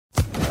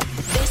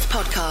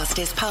podcast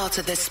is part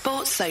of the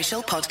Sports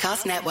Social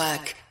Podcast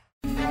Network.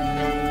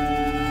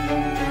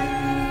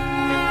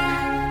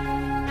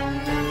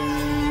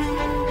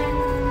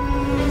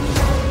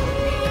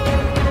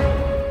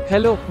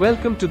 Hello,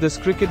 welcome to this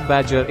Cricket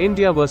Badger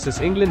India vs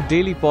England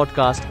daily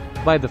podcast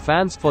by the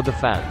fans for the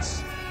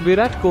fans. We're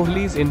at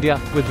Kohli's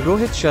India with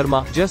Rohit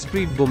Sharma,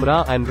 Jasprit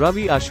Bumrah and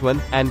Ravi Ashwin,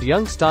 and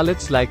young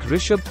starlets like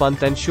Rishabh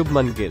Pant and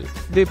Shubman Gill.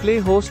 They play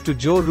host to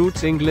Joe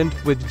Root's England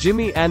with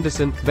Jimmy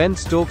Anderson, Ben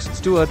Stokes,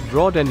 Stuart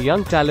Broad and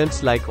young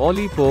talents like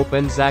Ollie Pope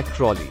and Zach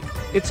Crawley.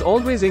 It's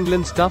always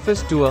England's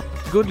toughest tour.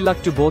 Good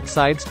luck to both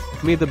sides.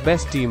 May the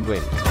best team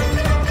win.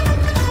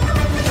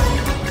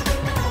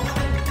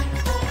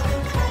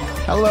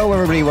 Hello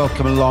everybody,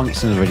 welcome along.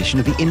 It's another edition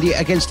of the India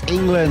against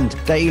England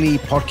daily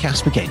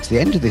podcast. We're getting to the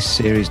end of this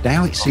series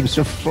now. It seems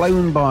to have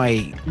flown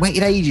by.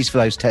 Waited ages for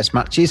those test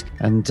matches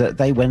and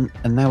they went,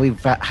 and now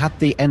we've had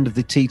the end of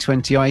the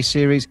T20I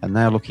series and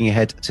now looking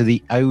ahead to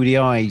the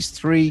ODIs.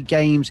 3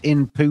 games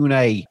in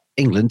Pune.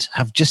 England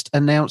have just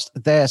announced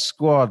their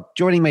squad.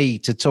 Joining me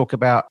to talk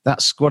about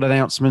that squad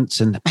announcement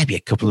and maybe a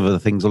couple of other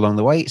things along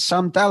the way,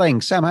 Sam Dalling.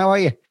 Sam, how are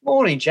you?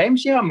 Morning,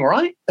 James. Yeah, I'm all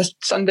right. A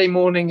Sunday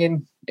morning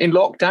in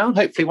lockdown,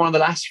 hopefully one of the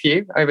last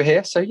few over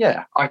here. So,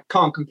 yeah, I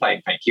can't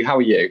complain. Thank you. How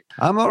are you?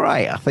 I'm all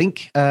right, I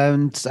think.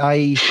 And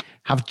I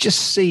have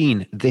just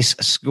seen this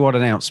squad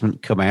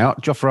announcement come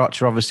out. Jofra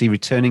Archer obviously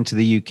returning to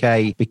the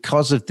UK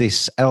because of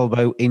this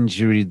elbow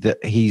injury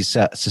that he's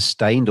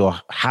sustained or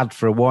had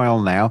for a while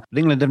now. But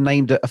England have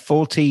named a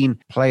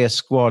 14-player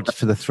squad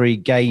for the 3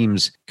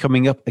 games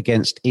coming up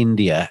against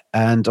India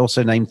and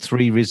also named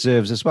 3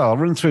 reserves as well. I'll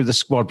run through the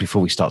squad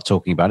before we start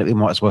talking about it. We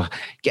might as well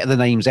get the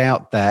names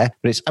out there.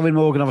 But it's Eoin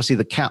Morgan, obviously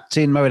the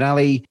captain, Moeen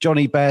Ali,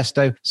 Johnny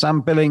Bairstow,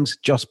 Sam Billings,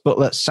 Jos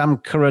Buttler, Sam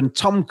Curran,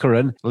 Tom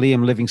Curran,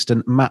 Liam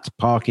Livingston, Matt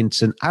Parkinson,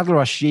 Adil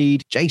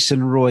Rashid,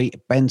 Jason Roy,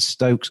 Ben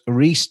Stokes,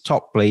 Reece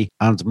Topley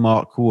and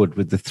Mark Wood,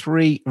 with the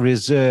 3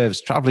 reserves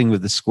travelling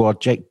with the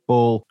squad, Jake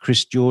Ball,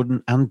 Chris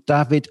Jordan and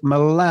David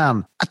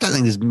Malan. I don't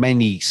think there's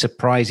any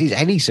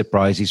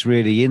surprises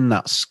really in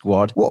that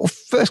squad. Well,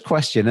 first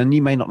question, and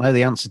you may not know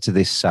the answer to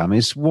this, Sam,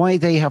 is why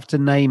they have to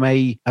name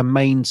a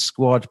main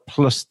squad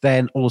plus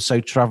then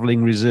also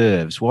travelling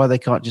reserves. Why they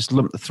can't just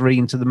lump the 3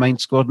 into the main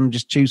squad and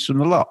just choose from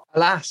the lot?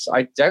 Alas,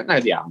 I don't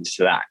know the answer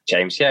to that,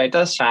 James. Yeah, it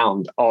does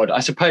sound odd. I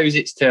suppose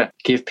it's to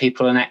give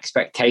people an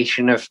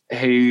expectation of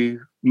who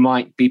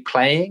might be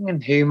playing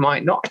and who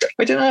might not.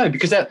 I don't know,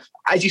 because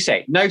as you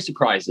say, no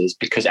surprises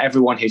because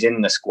everyone who's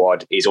in the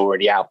squad is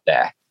already out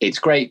there. It's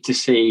great to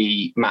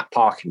see Matt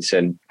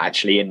Parkinson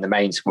actually in the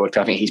main squad.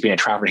 I think he's been a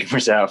travelling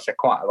reserve for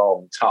quite a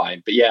long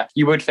time. But yeah,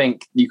 you would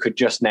think you could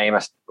just name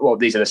us. Well,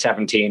 these are the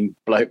 17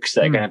 blokes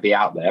that are going to be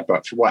out there,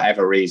 but for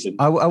whatever reason,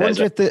 I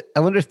wonder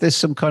if there's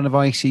some kind of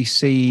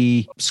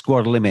ICC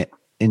squad limit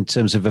in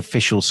terms of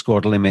official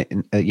squad limit,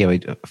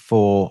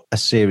 for a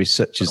series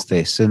such as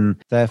this,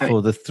 and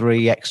therefore the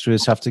 3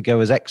 extras have to go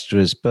as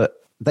extras, but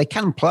they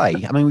can play.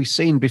 I mean, we've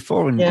seen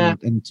before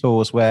in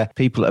tours where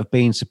people that have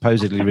been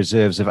supposedly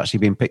reserves have actually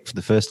been picked for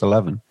the first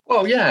 11.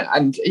 Well, yeah,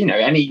 and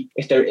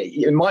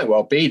it might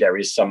well be there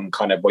is some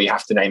kind of, well, you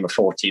have to name a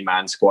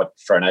 14-man squad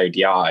for an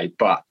ODI,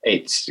 but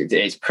it's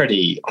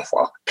pretty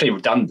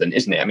redundant,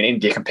 isn't it? I mean,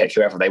 India can pick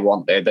whoever they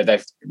want. They're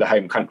the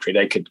home country.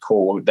 They could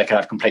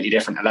have completely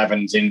different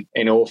 11s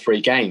in all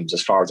 3 games,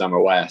 as far as I'm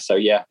aware. So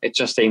yeah, it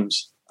just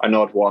seems an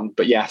odd one.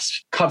 But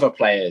yes, cover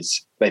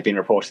players they've been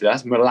reported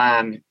as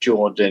Malan,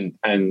 Jordan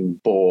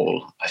and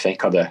Ball, I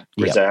think, are the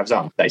reserves,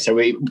 aren't they? So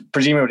we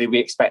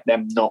expect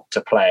them not to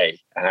play.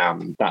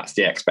 That's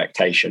the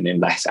expectation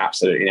unless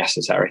absolutely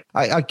necessary.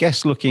 I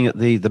guess looking at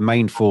the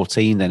main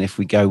 14 then, if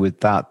we go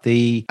with that,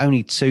 the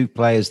only 2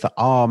 players that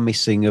are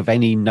missing of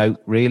any note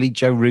really,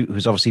 Joe Root,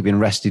 who's obviously been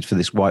rested for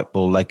this white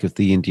ball leg of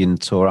the Indian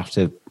tour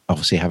after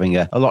obviously having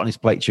a lot on his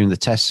plate during the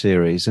test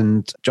series,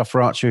 and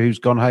Jofra Archer, who's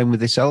gone home with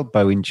this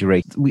elbow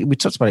injury. We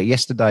talked about it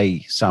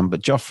yesterday, Sam,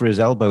 but Jofra's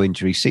elbow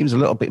injury seems a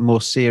little bit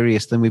more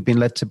serious than we've been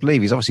led to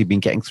believe. He's obviously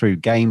been getting through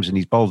games and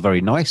he's bowled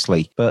very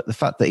nicely, but the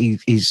fact that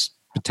he's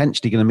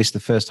potentially going to miss the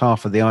first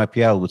half of the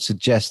IPL would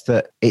suggest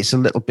that it's a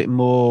little bit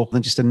more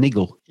than just a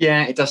niggle.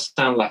 Yeah, it does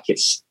sound like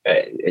it's,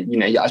 I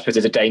suppose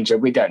there's a danger.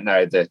 We don't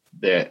know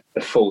the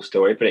full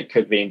story, but it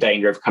could be in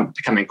danger of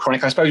becoming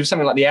chronic. I suppose with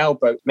something like the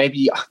elbow,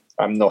 maybe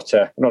I'm not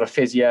a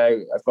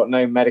physio. I've got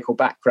no medical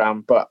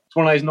background, but it's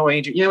one of those annoying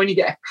injuries. You know, when you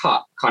get a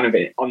cut kind of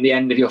on the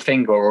end of your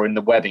finger or in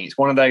the webbing, it's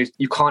one of those,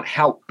 you can't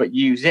help but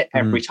use it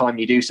every time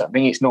you do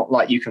something. It's not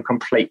like you can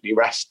completely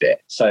rest it.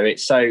 So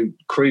it's so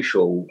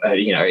crucial.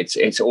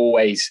 It's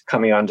always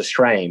coming under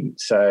strain.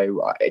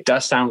 So it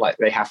does sound like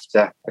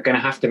are going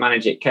to have to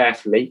manage it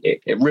carefully.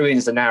 It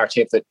ruins the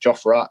narrative that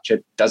Jofra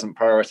Archer doesn't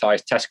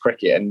prioritise Test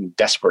cricket and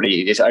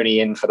desperately is only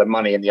in for the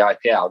money in the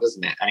IPL,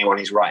 doesn't it? Anyone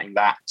who's writing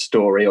that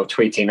story or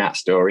tweeting that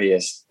story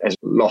has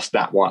lost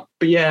that one.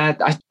 But yeah,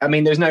 I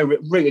mean, there's no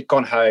Root had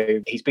gone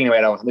home. He's been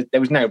away long.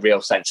 There was no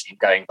real sense in him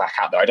going back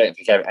out there. I don't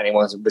think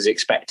anyone was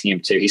expecting him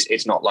to.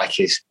 It's not like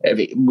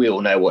we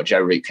all know what Joe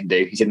Root can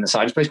do. He's in the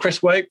side. I suppose Chris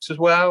Wokes as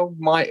well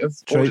might have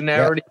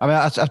ordinarily. Yeah. I mean,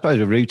 I suppose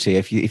with Rooty,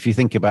 if you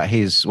think about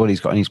what he's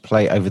got on his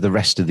plate over the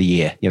rest of the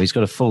year, he's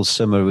got a full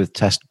summer with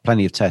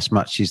plenty of test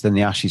matches, then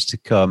the Ashes to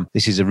come.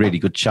 This is a really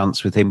good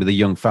chance with him with a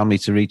young family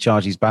to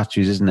recharge his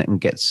batteries, isn't it, and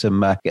get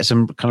some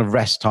kind of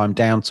rest time,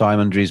 downtime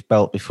under his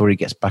belt before he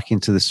gets back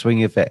into the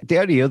swing of it. The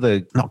only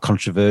other, not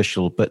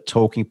controversial, but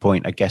talking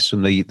point, I guess,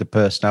 from the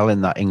personnel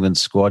in that England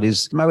squad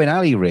is Moeen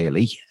Ali,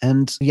 really.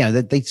 And,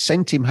 they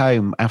sent him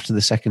home after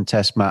the second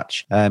test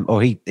match,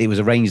 or it was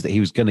arranged that he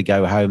was going to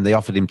go home. They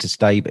offered him to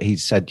stay, but he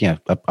said,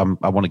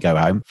 I want to go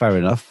home. Fair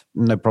enough.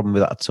 No problem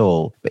with that at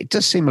all. But it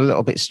does seem a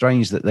little bit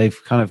strange that they've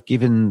kind of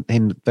given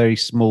him a very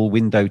small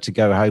window to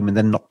go home and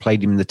then not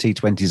played him in the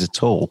T20s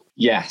at all.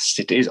 Yes,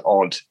 it is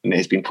odd, and it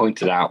has been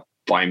pointed out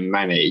by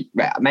many.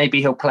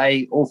 Maybe he'll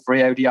play all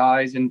 3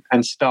 ODIs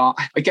and start.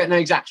 I don't know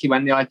exactly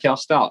when the IPL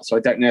starts, so I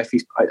don't know if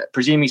I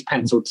presume he's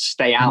penciled to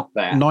stay out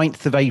there.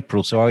 9th of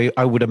April, so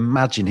I would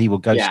imagine he will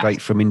go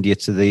straight from India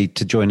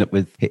to join up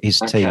with his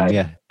team,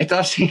 yeah. It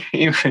does seem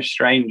a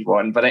strange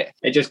one, but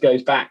it just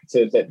goes back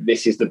to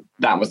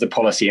that was the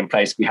policy in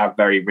place. We have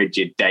very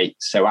rigid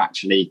dates, so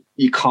actually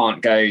you can't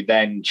go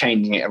then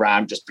changing it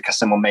around just because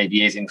someone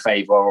maybe is in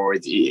favour or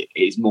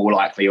is more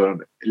likely or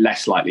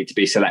less likely to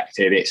be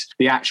selected. It's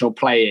the actual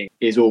playing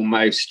is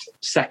almost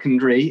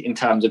secondary in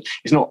terms of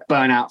it's not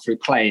burnout through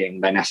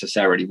playing they're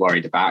necessarily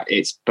worried about.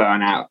 It's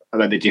burnout,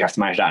 although they do have to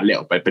manage that a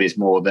little bit, but it's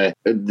more the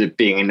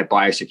being in the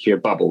biosecure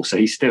bubble. So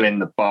he's still in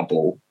the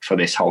bubble for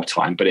this whole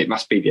time, but it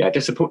must be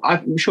disappointing.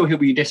 I'm sure he'll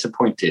be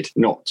disappointed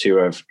not to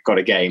have got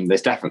a game.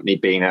 There's definitely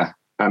been a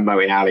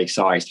Moeen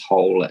Ali-sized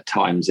hole at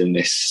times in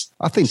this.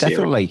 I think series.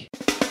 Definitely.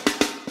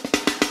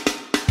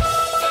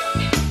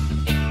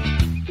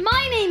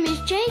 My name is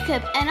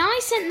Jacob, and I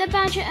sent the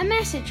Badger a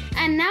message,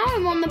 and now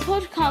I'm on the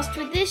podcast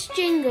with this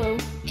jingle.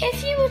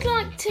 If you would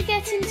like to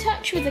get in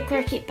touch with the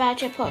Cricket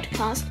Badger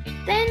podcast,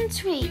 then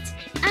tweet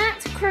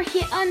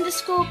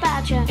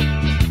 @cricket_badger.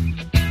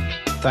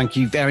 Thank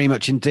you very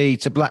much indeed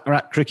to Black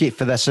Rat Cricket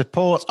for their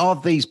support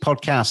of these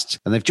podcasts.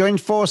 And they've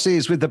joined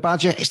forces with the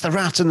Badger. It's the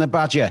Rat and the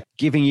Badger,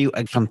 giving you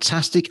a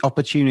fantastic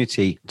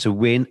opportunity to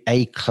win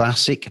a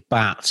classic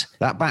bat.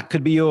 That bat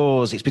could be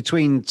yours. It's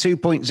between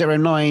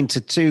 2.09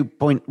 to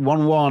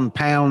 2.11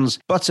 pounds.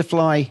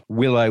 Butterfly,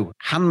 willow,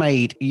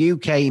 handmade,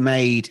 UK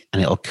made,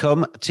 and it'll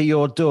come to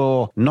your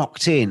door,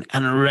 knocked in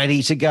and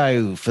ready to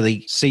go for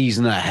the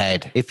season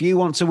ahead. If you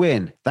want to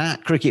win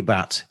that cricket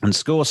bat and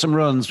score some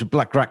runs with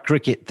Black Rat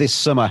Cricket this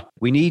summer,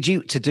 we need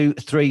you to do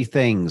 3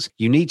 things.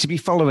 You need to be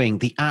following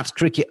the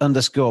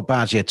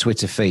 @cricket_badger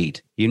Twitter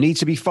feed. You need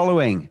to be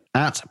following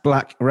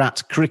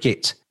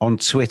 @BlackRatCricket on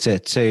Twitter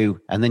too.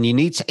 And then you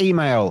need to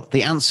email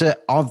the answer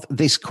of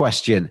this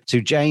question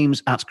to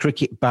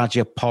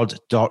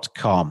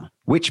james@cricketbadgerpod.com.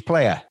 Which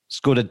player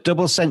scored a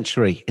double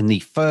century in the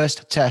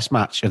first test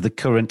match of the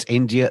current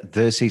India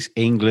versus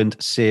England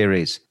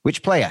series?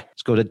 Which player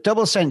scored a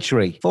double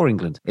century for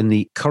England in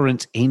the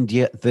current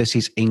India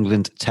versus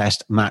England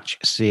test match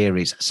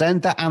series?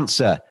 Send that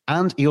answer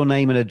and your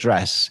name and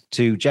address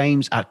to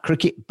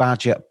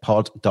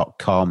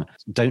james@cricketbadgerpod.com.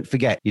 Don't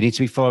forget, you need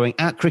to be following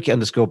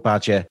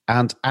 @cricket_badger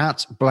and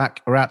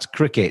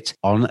 @BlackRatCricket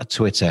on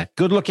Twitter.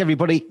 Good luck,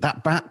 everybody.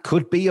 That bat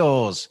could be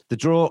yours. The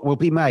draw will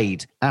be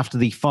made after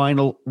the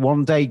final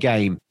one-day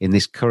game in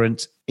this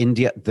current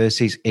India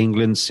versus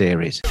England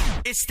series.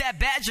 It's that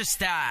Badger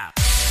style.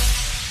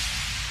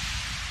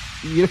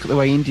 You look at the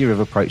way India have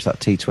approached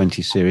that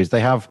T20 series. They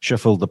have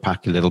shuffled the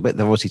pack a little bit.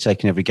 They've obviously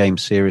taken every game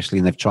seriously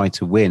and they've tried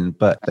to win,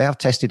 but they have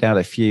tested out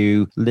a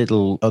few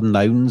little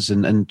unknowns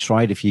and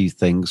tried a few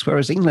things,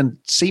 whereas England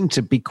seem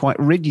to be quite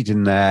rigid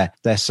in their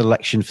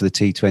selection for the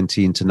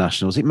T20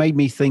 internationals. It made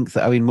me think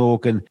that Eoin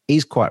Morgan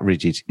is quite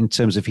rigid in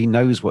terms of he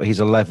knows what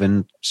his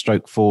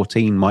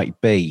 11/14 might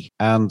be,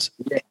 and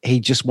he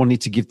just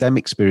wanted to give them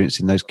experience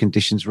in those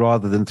conditions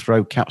rather than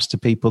throw caps to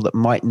people that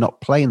might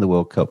not play in the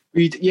World Cup.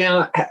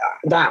 Yeah,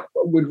 that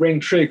would ring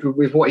true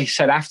with what he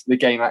said after the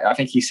game. I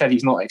think he said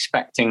he's not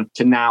expecting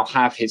to now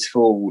have his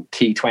full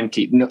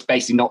T20,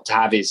 basically not to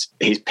have his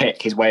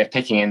pick, his way of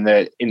picking in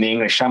the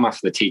English summer for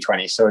the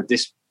T20. So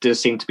this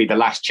does seem to be the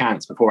last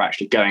chance before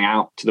actually going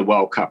out to the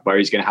World Cup where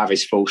he's going to have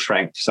his full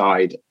strength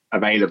side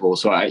available.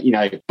 So,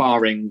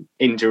 barring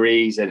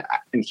injuries and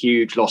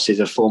huge losses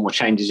of form or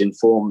changes in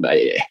form,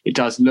 it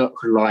does look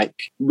like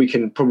we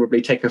can probably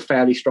take a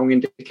fairly strong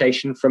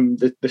indication from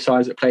the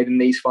sides that played in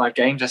these 5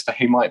 games as to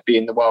who might be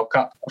in the World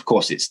Cup. Of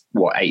course, it's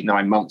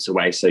 8-9 months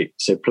away, so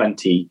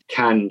plenty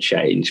can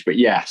change. But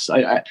yes,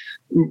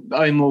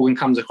 Eoin Morgan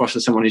comes across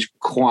as someone who's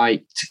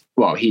quite,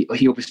 well, he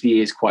obviously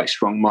is quite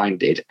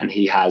strong-minded and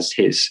he has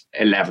his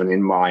 11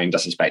 in mind, I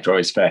suspect, or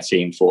his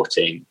 13,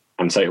 14.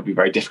 And so it'll be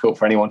very difficult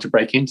for anyone to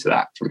break into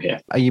that from here.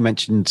 You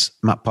mentioned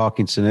Matt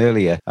Parkinson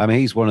earlier. I mean,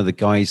 he's one of the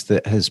guys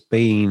that has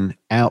been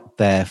out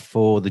there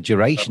for the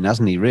duration,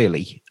 hasn't he,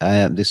 really,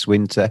 this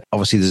winter?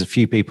 Obviously, there's a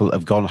few people that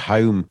have gone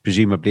home,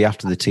 presumably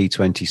after the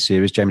T20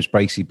 series, James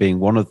Bracey being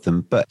one of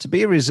them. But to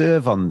be a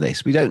reserve on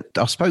this,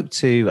 I spoke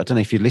to, I don't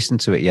know if you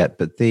listened to it yet,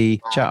 but the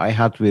chat I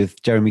had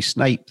with Jeremy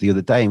Snape the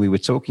other day, and we were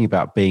talking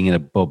about being in a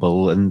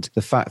bubble and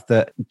the fact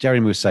that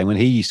Jeremy was saying when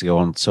he used to go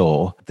on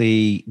tour,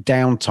 the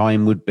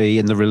downtime would be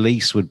and the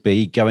release would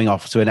be going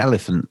off to an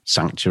elephant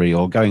sanctuary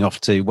or going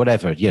off to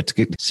whatever,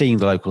 seeing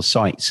the local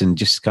sites and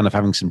just kind of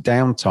having some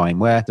downtime,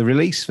 where the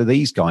release for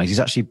these guys is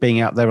actually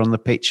being out there on the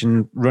pitch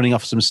and running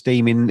off some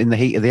steam in the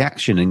heat of the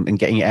action and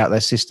getting it out of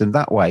their system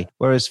that way.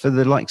 Whereas for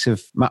the likes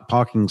of Matt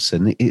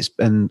Parkinson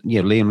and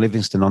Liam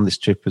Livingstone on this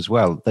trip as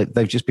well,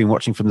 they've just been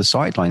watching from the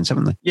sidelines,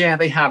 haven't they? Yeah,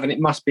 they have, and it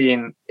must be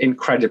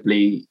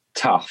incredibly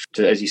tough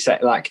to, as you say,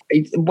 like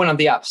one of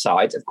the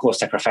upsides, of course,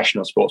 they're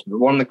professional sportsmen, but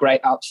one of the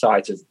great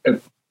upsides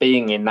of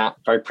being in that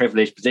very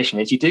privileged position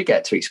is you do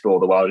get to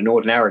explore the world. And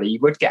ordinarily you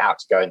would get out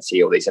to go and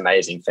see all these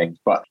amazing things.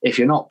 But if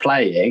you're not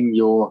playing,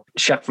 you're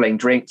shuffling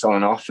drinks on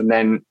and off and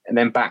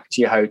then back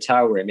to your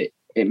hotel room.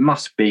 It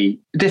must be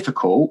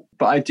difficult,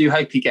 but I do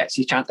hope he gets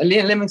his chance. And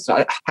Liam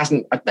Livingstone I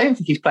don't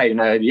think he's played an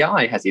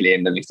ODI, has he,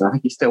 Liam Livingstone? I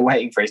think he's still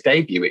waiting for his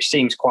debut, which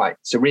seems quite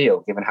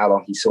surreal given how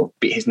long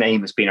his name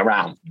has been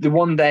around. The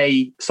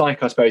one-day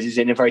cycle, I suppose, is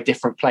in a very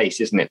different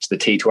place, isn't it, to the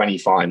T20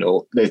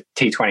 final, the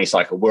T20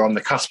 cycle. We're on the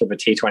cusp of a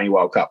T20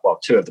 World Cup, well,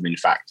 two of them, in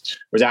fact,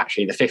 whereas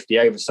actually the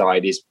 50-over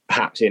side is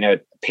perhaps in a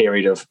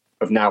period of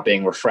now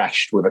being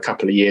refreshed with a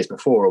couple of years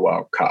before a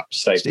World Cup.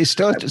 So it's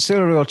still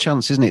a real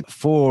chance, isn't it,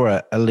 for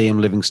a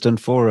Liam Livingstone,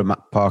 for a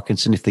Matt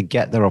Parkinson, if they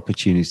get their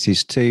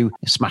opportunities to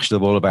smash the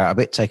ball about a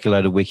bit, take a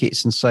load of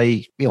wickets and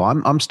say,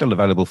 I'm still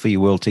available for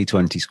your World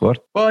T20 squad.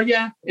 Well,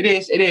 yeah, it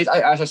is.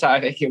 As I say, I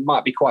think it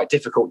might be quite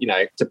difficult,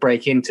 to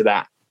break into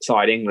that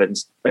side.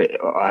 England's,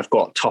 I've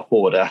got top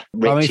order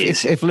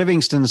riches. I mean, if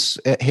Livingstone's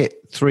hit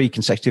 3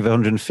 consecutive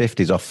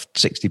 150s off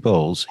 60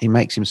 balls, he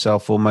makes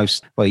himself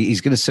almost,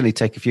 he's going to certainly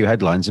take a few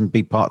headlines and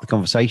be part of the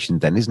conversation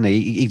then, isn't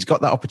he? He's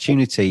got that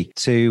opportunity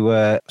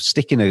to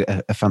stick in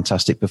a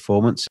fantastic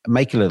performance,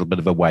 make a little bit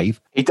of a wave.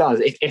 He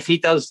does. If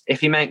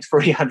he makes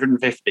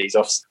 350s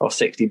off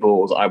 60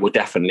 balls, I will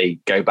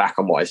definitely go back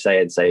on what I say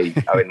and say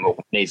Owen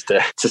Morgan needs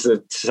to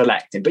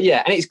select him. But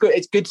yeah, and it's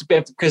good to be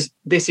able to, because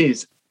this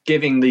is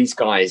giving these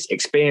guys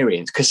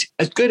experience, because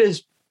as good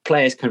as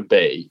players can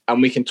be, and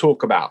we can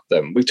talk about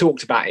them, we've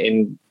talked about it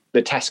in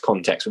the test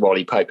context with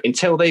Ollie Pope,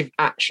 until they've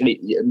actually,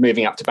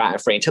 moving up to batter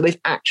free, until they've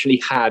actually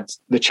had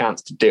the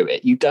chance to do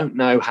it, you don't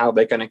know how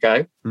they're going to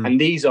go.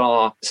 And these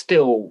are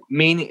still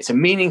it's a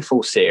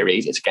meaningful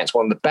series. It's against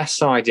one of the best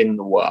sides in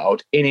the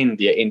world in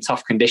India in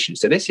tough conditions.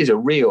 So this is a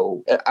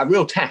real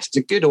test. It's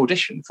a good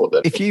audition for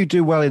them. If you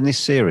do well in this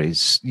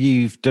series,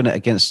 you've done it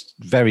against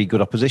very good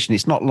opposition.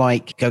 It's not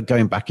like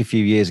going back a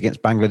few years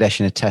against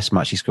Bangladesh in a test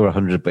match, you score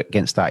 100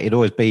 against that. It'd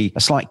always be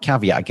a slight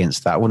caveat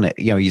against that, wouldn't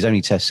it? His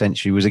only test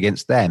century was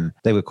against them.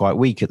 They were quite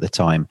weak at the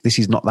time. This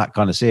is not that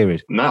kind of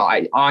series. No,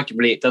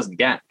 arguably it doesn't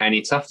get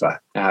any tougher.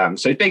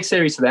 So big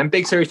series for them.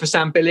 Big series for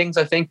Sam Billings,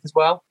 I think, as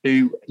well,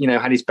 who,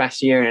 had his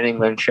best year in an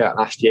England shirt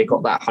last year,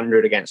 got that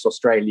 100 against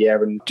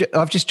Australia. And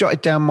I've just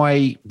jotted down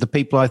the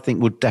people I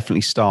think would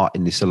definitely start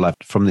in this 11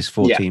 from this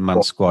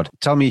 14-man squad.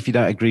 Tell me if you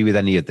don't agree with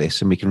any of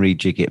this and we can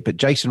rejig it. But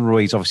Jason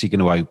Roy is obviously going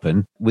to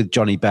open with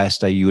Johnny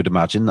Bairstow, you would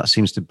imagine. That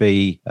seems to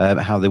be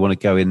how they want to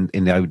go in the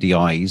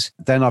ODIs.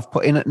 Then I've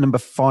put in at number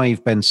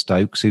 5 Ben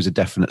Stokes, who's a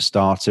definite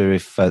starter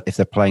if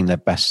they're playing their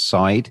best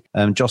side.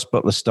 Joss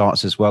Buttler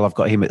starts as well. I've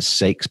got him at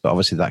 6, but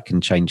obviously that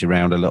can change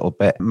around a little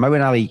bit.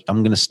 Moeen Ali,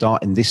 I'm going to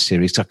start in this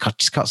series. I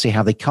just can't see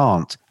how they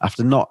can't.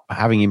 After not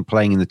having him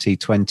playing in the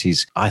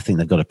T20s, I think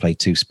they've got to play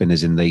 2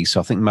 spinners in these. So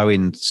I think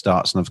Moeen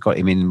starts, and I've got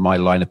him in my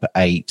lineup at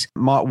 8.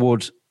 Mark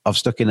Wood, I've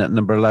stuck in at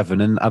number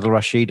 11 and Adil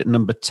Rashid at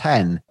number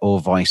 10, or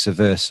vice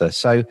versa.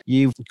 So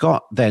you've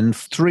got then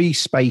 3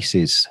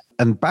 spaces.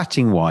 And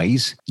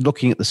batting-wise,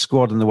 looking at the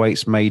squad and the way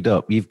it's made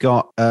up, you've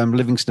got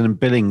Livingstone and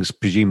Billings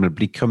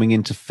presumably coming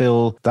in to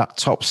fill that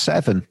top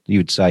 7,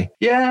 you'd say.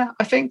 Yeah,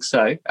 I think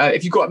so.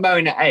 If you've got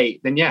Moeen at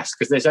 8, then yes,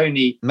 because there's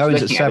only...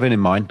 Moeen's at 7 in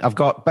mine. I've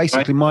got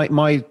basically my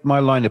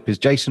lineup is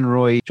Jason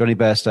Roy, Johnny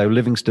Bairstow,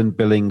 Livingstone,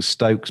 Billings,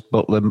 Stokes,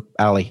 Butler,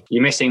 Ali.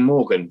 You're missing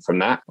Morgan from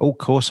that. Oh, of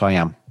course I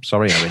am.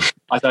 Sorry, Owen.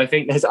 I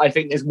think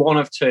there's one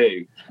of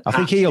 2. I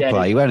think he'll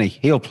play, won't he?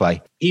 He'll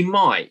play. He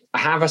might. I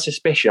have a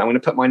suspicion. I'm going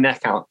to put my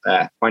neck out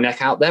there, my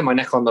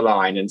neck on the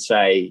line, and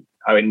say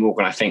Owen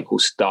Morgan, I think, will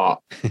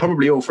start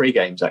probably all 3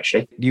 games,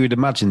 actually. You would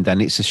imagine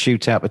then it's a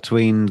shootout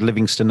between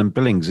Livingstone and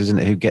Billings, isn't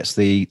it? Who gets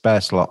the spare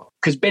slot?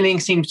 because Billing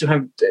seems to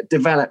have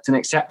developed and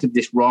accepted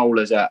this role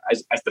as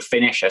the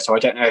finisher. So I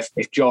don't know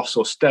if Joss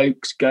or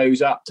Stokes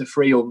goes up to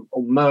 3 or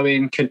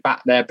Moen could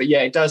bat there. But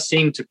yeah, it does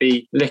seem to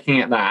be, looking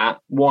at that,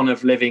 one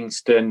of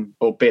Livingston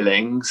or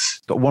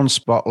Billings. Got one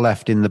spot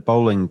left in the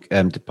bowling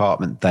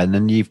department then,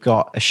 and you've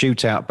got a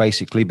shootout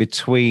basically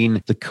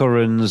between the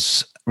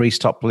Currans, Reece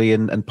Topley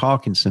and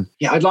Parkinson.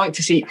 Yeah, I'd like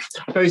to see, I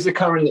suppose the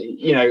Curran,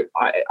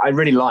 I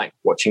really like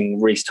watching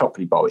Reece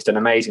Topley bowl. He's done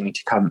amazingly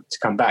to come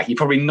back. You're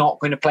probably not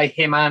going to play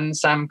him and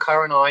Sam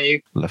Curran, are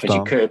you? Left But arm.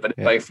 you could, but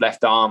they're both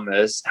left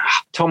armers.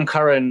 Tom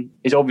Curran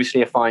is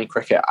obviously a fine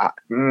cricketer.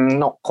 I'm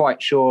not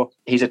quite sure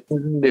he's a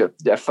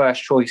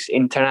first choice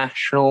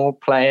international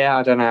player.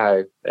 I don't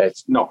know.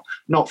 It's not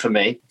for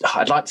me.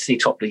 I'd like to see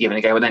Topley given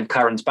a go, and then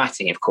Curran's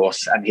batting, of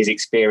course, and his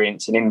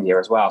experience in India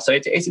as well. So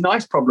it's a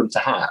nice problem to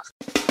have.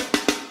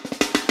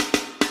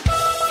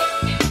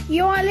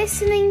 You are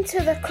listening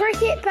to the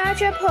Cricket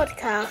Badger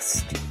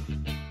podcast.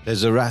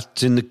 There's a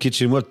rat in the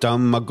kitchen, what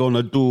am I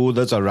gonna do?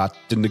 There's a rat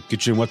in the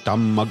kitchen, what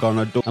am I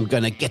gonna do? I'm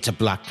gonna get a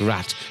black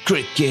rat,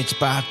 cricket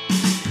bat.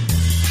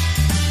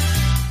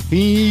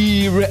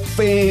 Rat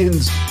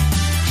fans.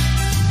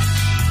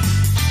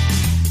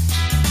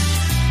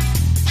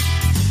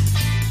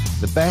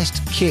 The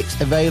best kit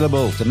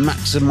available to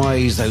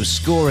maximise those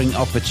scoring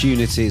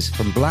opportunities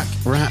from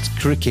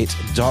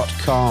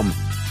blackratcricket.com.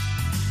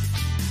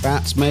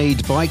 Bats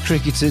made by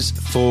cricketers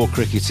for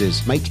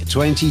cricketers. Make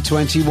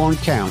 2021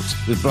 count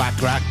with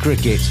Black Rat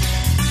Cricket.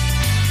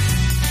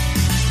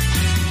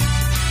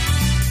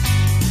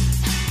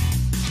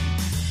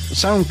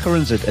 Sam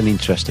Curran's an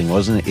interesting one,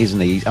 isn't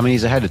he? I mean,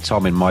 he's ahead of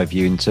Tom in my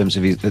view in terms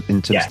of of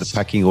the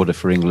packing order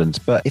for England.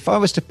 But if I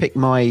was to pick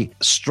my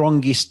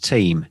strongest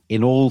team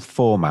in all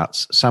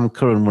formats, Sam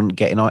Curran wouldn't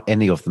get in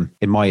any of them,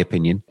 in my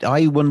opinion.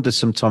 I wonder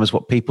sometimes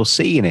what people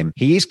see in him.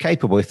 He is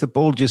capable. If the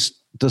ball just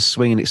does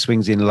swing and it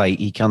swings in late,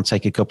 he can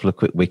take a couple of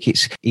quick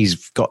wickets.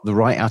 He's got the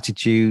right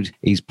attitude,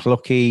 he's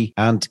plucky,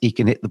 and he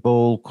can hit the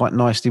ball quite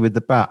nicely with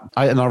the bat.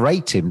 I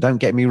rate him, don't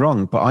get me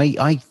wrong, but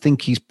I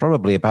think he's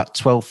probably about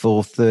 12th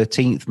or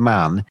 13th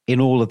man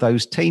in all of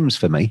those teams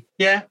for me.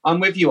 Yeah,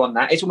 I'm with you on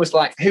that. It's almost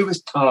like, who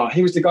was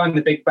the guy in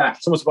the big bat?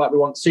 It's almost like we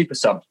want super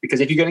subs, because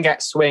if you're going to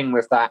get swing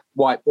with that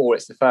white ball,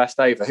 it's the first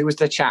over. Who was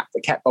the chap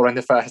that kept bowling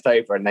the first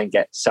over and then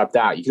get subbed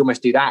out? You can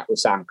almost do that with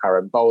Sam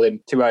Curran, bowl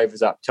him 2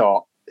 overs up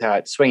top,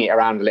 swing it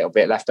around a little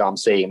bit, left arm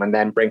seam, and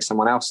then bring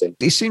someone else in.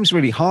 It seems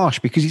really harsh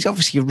because he's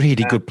obviously a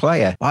really good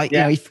player.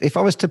 If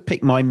I was to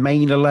pick my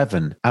main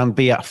 11 and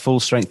be at full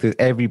strength with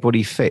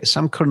everybody fit,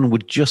 Sam Curran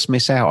would just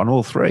miss out on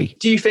all 3.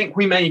 Do you think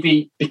we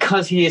maybe,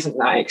 because he isn't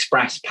that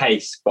express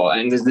pace,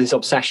 and there's this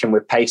obsession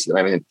with pace at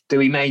the moment, do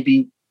we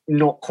maybe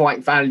not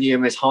quite value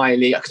him as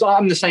highly? Because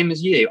I'm the same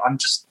as you. I'm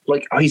just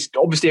like, he's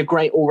obviously a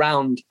great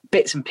all-round,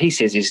 bits and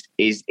pieces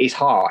is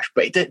harsh,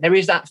 but there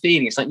is that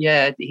feeling. It's like,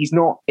 yeah, he's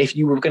not, if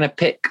you were going to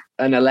pick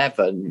an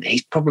 11,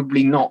 he's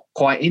probably not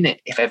quite in it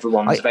if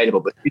everyone's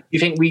available. But do you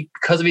think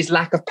because of his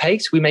lack of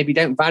pace, we maybe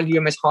don't value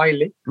him as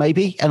highly?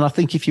 Maybe. And I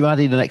think if you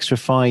added an extra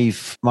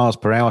 5 miles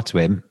per hour to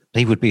him,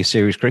 he would be a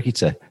serious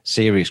cricketer.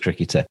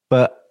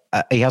 But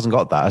he hasn't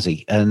got that, has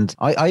he? And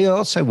I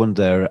also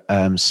wonder,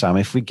 Sam,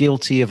 if we're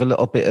guilty of a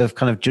little bit of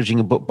kind of judging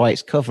a book by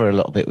its cover a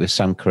little bit with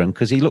Sam Curran,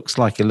 because he looks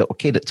like a little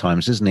kid at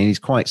times, doesn't he? He's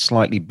quite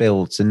slightly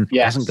built and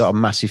hasn't got a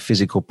massive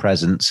physical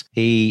presence.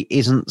 He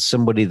isn't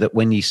somebody that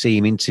when you see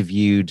him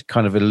interviewed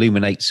kind of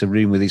illuminates a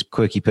room with his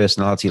quirky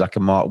personality like a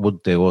Mark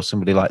would do or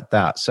somebody like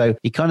that. So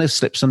he kind of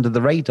slips under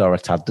the radar a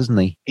tad, doesn't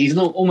he? He's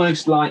not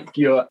almost like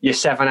your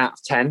 7 out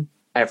of 10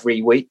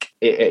 every week,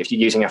 if you're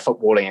using a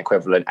footballing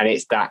equivalent, and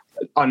it's that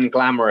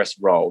unglamorous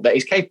role that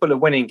he's capable of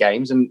winning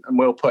games and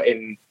will put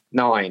in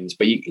 9s,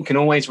 but you can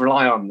always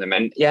rely on them.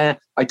 And yeah,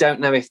 I don't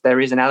know if there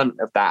is an element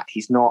of that.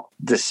 He's not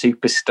the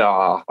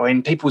superstar, or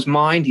in people's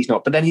mind he's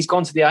not, but then he's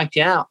gone to the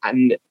IPL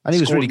and he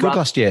was really good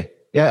last year.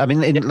 Yeah, I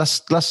mean,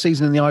 last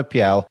season in the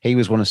IPL, he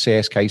was one of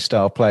CSK's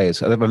star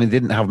players. I mean, they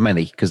didn't have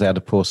many because they had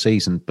a poor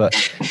season, but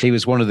he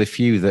was one of the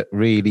few that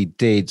really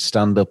did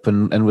stand up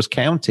and was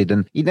counted.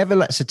 And he never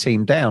lets a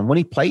team down. When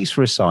he plays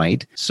for a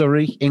side,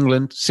 Surrey,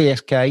 England,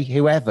 CSK,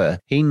 whoever,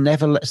 he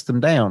never lets them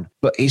down.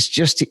 But it's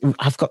just,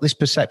 I've got this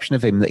perception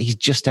of him that he's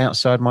just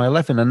outside my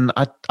 11. And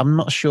I'm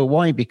not sure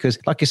why, because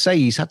like I say,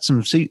 he's had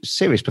some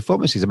serious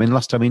performances. I mean,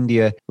 last time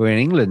India were in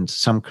England,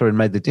 Sam Curran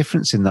made the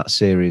difference in that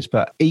series.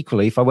 But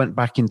equally, if I went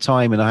back in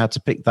time and I had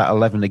to pick that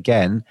 11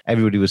 again,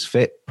 everybody was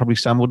fit, probably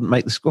Sam wouldn't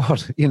make the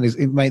squad.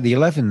 He'd make the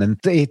 11. And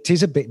it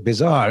is a bit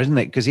bizarre, isn't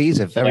it? Because he is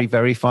a very,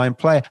 very fine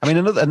player. I mean,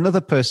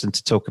 another person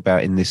to talk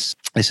about in this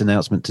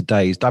announcement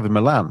today is David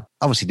Malan.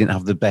 Obviously didn't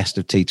have the best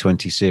of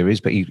T20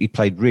 series, but he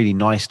played really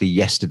nicely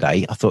yesterday.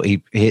 I thought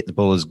he hit the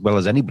ball as well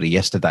as anybody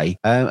yesterday.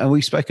 And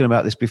we've spoken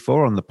about this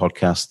before on the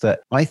podcast,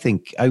 that I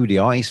think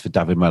ODIs for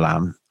David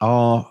Malan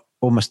are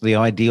almost the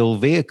ideal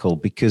vehicle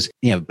because,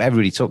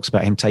 everybody talks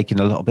about him taking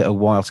a little bit of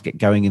while to get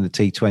going in the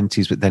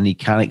T20s, but then he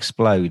can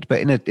explode. But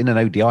in an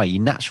ODI, you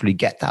naturally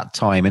get that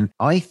time. And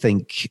I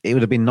think it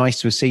would have been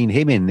nice to have seen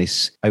him in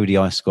this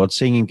ODI squad,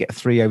 seeing him get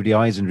 3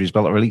 ODIs under his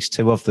belt, or at least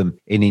 2 of them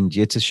in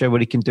India, to show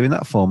what he can do in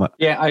that format.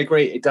 Yeah, I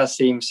agree. It does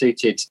seem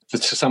suited for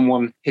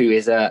someone who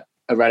is a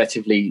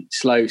relatively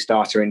slow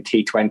starter in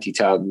T20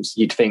 terms.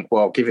 You'd think,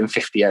 well, give him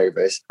 50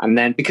 overs. And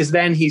then, because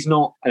then he's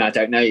not, and I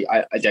don't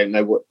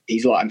know what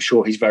he's like. I'm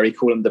sure he's very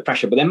cool under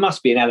pressure, but there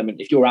must be an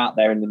element. If you're out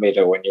there in the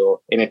middle and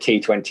you're in a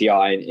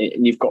T20I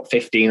and you've got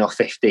 15 or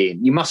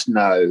 15, you must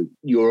know,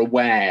 you're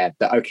aware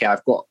that, okay,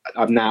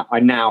 I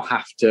now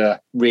have to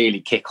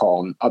really kick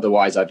on.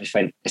 Otherwise I've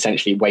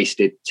essentially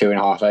wasted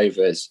 2.5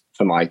 overs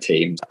for my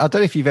team. I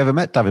don't know if you've ever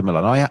met Dawid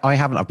Malan. I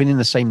haven't. I've been in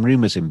the same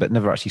room as him, but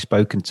never actually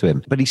spoken to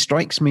him. But he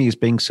strikes me as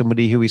being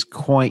somebody who is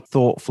quite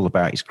thoughtful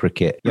about his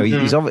cricket.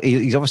 He's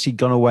obviously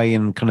gone away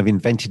and kind of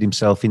invented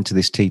himself into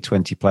this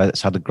T20 player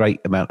that's had a great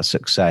amount of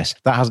success.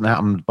 That hasn't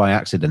happened by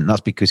accident.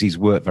 That's because he's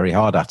worked very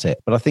hard at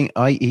it. But I think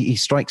he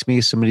strikes me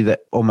as somebody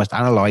that almost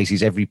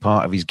analyses every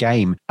part of his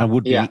game and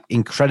would be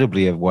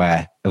incredibly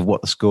aware of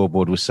what the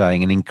scoreboard was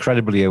saying and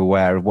incredibly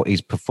aware of what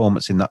his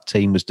performance in that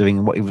team was doing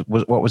and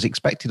what was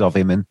expected of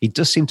him. And he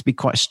does seem to be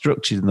quite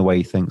structured in the way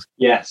he thinks.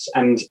 Yes,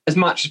 and as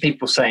much as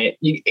people say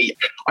it,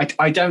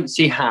 I don't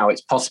see how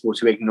it's possible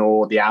to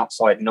ignore the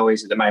outside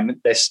noise at the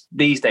moment.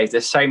 These days,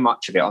 there's so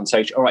much of it on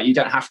social. All right, you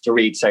don't have to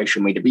read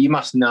social media, but you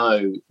must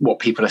know what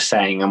people are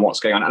saying and what's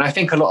going on. And I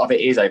think a lot of it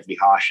is overly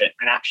harsh.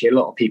 And actually, a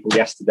lot of people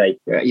yesterday,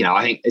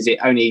 I think, is it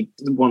only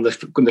one of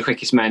the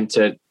quickest men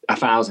to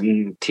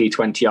 1,000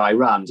 T20I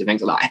runs and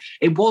things like that.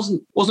 It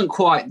wasn't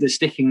quite the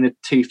sticking the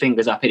 2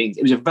 fingers up innings.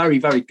 It was a very,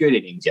 very good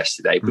innings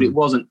yesterday, but it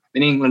wasn't.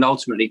 And England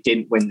ultimately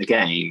didn't win the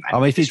game. I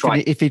mean,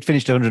 if he'd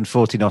finished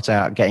 140 not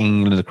out, getting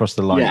England across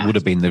the line, it would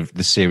have been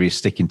the serious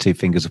sticking 2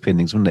 fingers up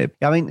innings, wouldn't it?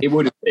 I mean, it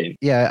would have been.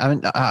 Yeah, I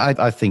mean,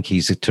 I think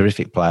he's a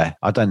terrific player.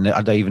 I don't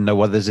even know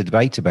whether there's a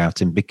debate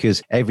about him,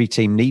 because every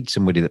team needs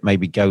somebody that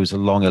maybe goes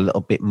along a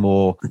little bit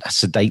more,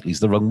 sedately is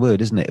the wrong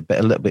word, isn't it? But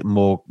a little bit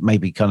more,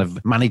 maybe kind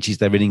of manages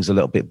their innings a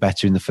little bit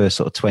better in the first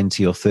sort of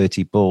 20 or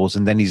 30 balls,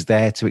 and then he's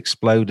there to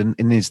explode and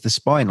is the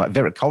spine. Like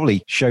Virat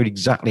Kohli showed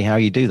exactly how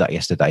you do that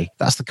yesterday.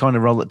 That's the kind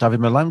of role that Dawid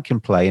Malan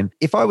can play. And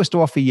if I was to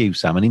offer you,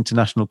 Sam, an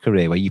international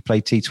career where you play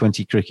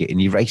T20 cricket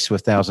and you race to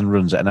 1,000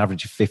 runs at an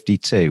average of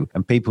 52,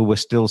 and people were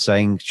still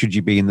saying, should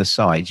you be in the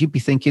side? You'd be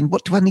thinking,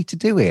 what do I need to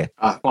do here?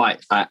 Right.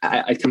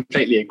 I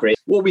completely agree.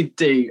 What we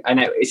do, I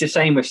know it's the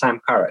same with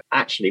Sam Curran.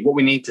 Actually, what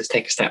we need to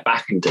take a step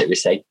back and do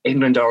is say,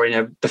 England are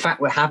the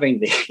fact we're having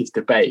these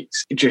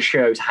debates, it just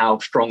shows how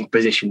strong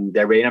position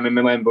they're in. I mean,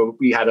 remember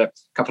we had a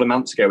couple of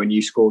months ago when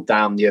you scrolled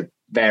down the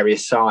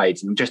various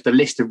sides, and just a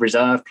list of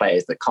reserve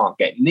players that can't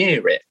get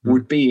near it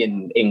would be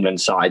in England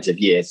sides of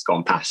years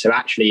gone past. So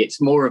actually, it's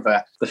more of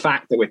the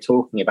fact that we're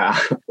talking about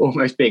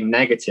almost being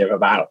negative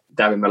about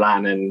Dawid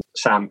Malan and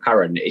Sam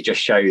Curran. It just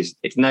shows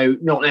it's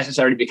not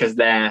necessarily because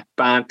they're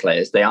bad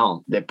players. They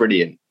aren't. They're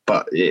brilliant.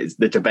 But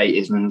the debate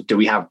is, do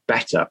we have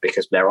better?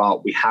 Because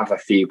we have a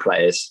few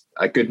players,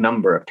 a good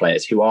number of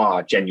players who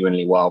are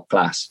genuinely world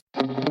class.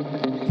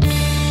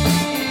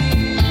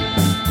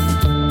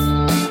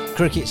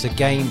 Cricket's a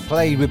game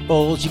played with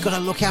balls. You've got to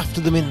look after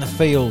them in the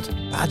field.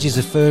 Badgers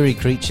are furry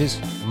creatures.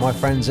 My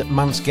friends at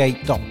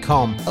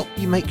manscaped.com help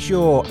you make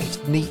sure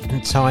it's neat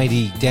and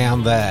tidy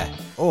down there.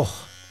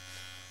 Oh,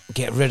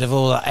 get rid of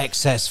all that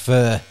excess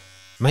fur.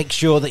 Make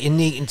sure that you're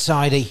neat and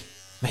tidy.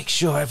 Make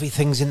sure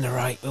everything's in the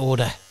right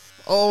order.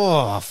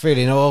 Oh,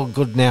 feeling all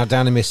good now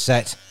down in my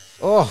set.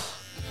 Oh,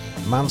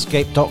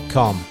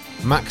 manscaped.com.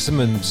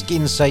 Maximum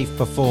skin-safe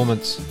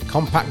performance,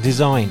 compact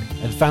design,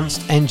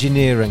 advanced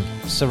engineering,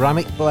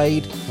 ceramic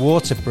blade,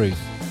 waterproof.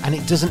 And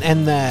it doesn't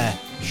end there.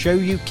 Show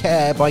you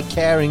care by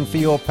caring for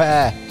your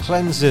pair.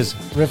 Cleansers,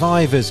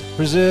 revivers,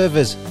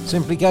 preservers.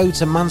 Simply go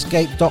to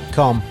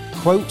manscaped.com.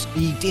 Quote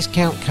the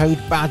discount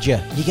code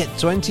BADGER. You get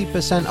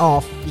 20%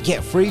 off, you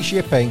get free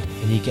shipping,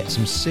 and you get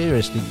some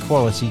seriously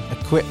quality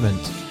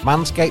equipment.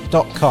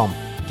 Manscaped.com.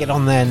 Get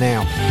on there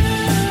now.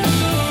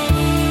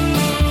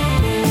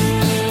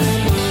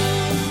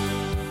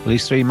 Well,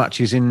 these 3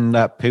 matches in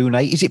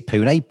Pune. Is it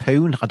Pune?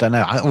 Pune? I don't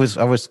know. I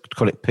always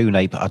call it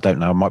Pune, but I don't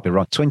know. I might be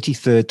wrong.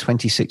 23rd,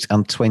 26th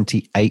and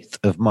 28th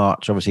of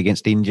March, obviously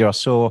against India. I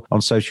saw on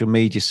social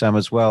media, Sam,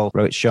 as well,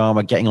 Rohit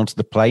Sharma getting onto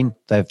the plane.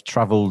 They've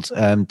travelled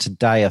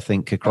today, I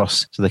think,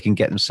 across so they can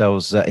get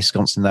themselves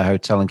ensconced in their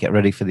hotel and get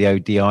ready for the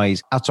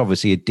ODIs. That's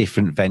obviously a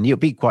different venue.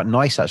 It'd be quite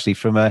nice, actually,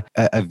 from a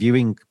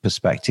viewing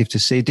perspective to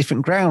see a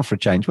different ground for a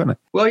change, wouldn't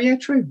it? Well, yeah,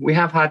 true. We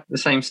have had the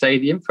same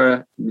stadium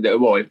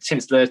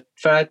since the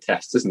 3rd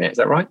test, isn't it? Is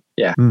that right?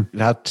 Yeah.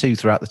 We've had 2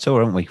 throughout the tour,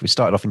 haven't we? We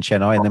started off in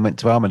Chennai and then went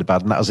to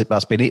Ahmedabad, and that was it.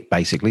 That's been it,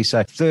 basically.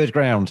 So 3rd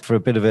ground for a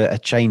bit of a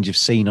change of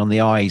scene on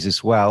the eyes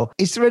as well.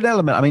 Is there an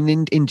element? I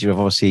mean, India have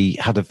obviously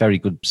had a very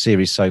good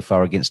series so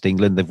far against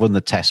England. They've won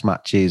the Test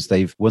matches.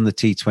 They've won the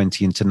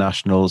T20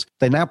 internationals.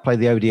 They now play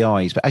the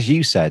ODIs. But as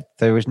you said,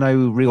 there is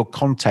no real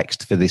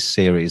context for this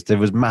series. There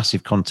was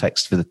massive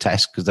context for the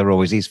Test, because there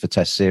always is for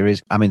Test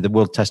series. I mean, the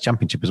World Test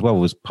Championship as well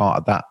was part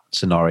of that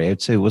scenario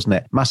too, wasn't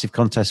it? Massive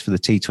contest for the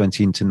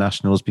T20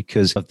 internationals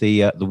because of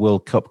the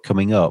World Cup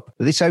coming up.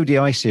 But this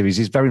ODI series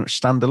is very much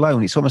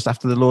standalone. It's almost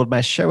after the Lord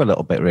Mayor's show a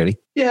little bit, really.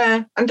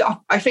 Yeah, and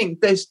I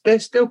think there's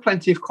still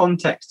plenty of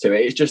context to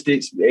it. It's just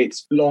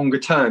it's longer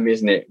term,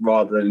 isn't it,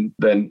 rather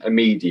than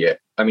immediate.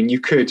 I mean, you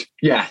could,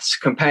 yes,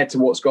 compared to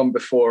what's gone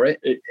before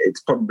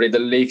it's probably the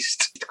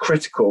least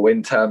critical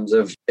in terms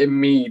of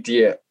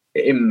immediate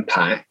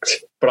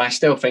impact. But I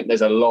still think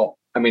there's a lot.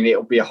 I mean,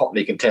 it'll be a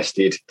hotly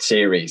contested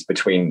series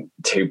between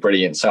 2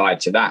 brilliant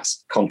sides, so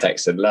that's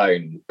context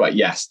alone. But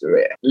yes,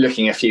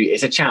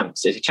 it's a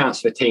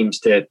chance for teams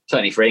to,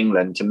 certainly for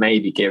England, to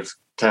maybe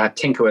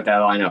tinker with their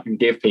lineup and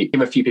give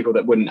a few people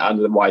that wouldn't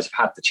otherwise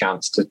have had the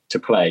chance to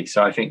play.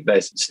 So I think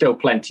there's still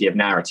plenty of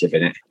narrative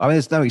in it. I mean,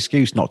 there's no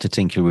excuse not to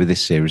tinker with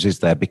this series, is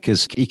there?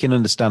 Because you can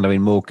understand, I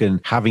mean, Morgan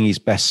having his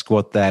best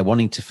squad there,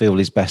 wanting to field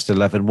his best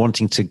 11,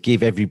 wanting to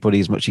give everybody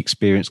as much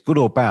experience, good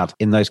or bad,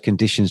 in those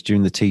conditions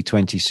during the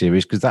T20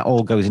 series, because that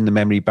all goes in the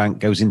memory bank,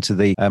 goes into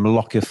the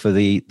locker for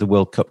the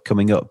World Cup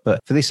coming up. But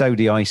for this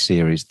ODI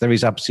series, there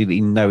is absolutely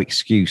no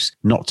excuse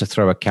not to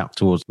throw a cap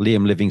towards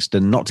Liam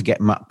Livingstone, not to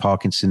get Matt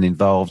Parkinson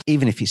involved,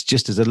 even if it's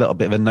just as a little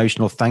bit of a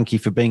notional thank you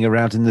for being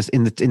around in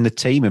the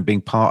team and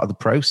being part of the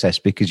process,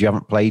 because you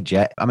haven't played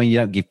yet. I mean, you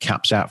don't give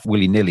caps out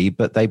willy-nilly,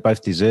 but they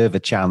both deserve a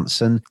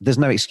chance, and there's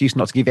no excuse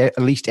not to give at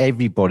least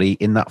everybody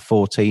in that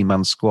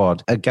 14-man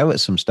squad a go at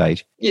some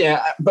stage.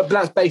 Yeah, but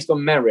that's based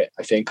on merit,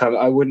 I think.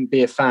 I wouldn't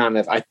be a fan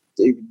of...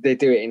 They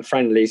do it in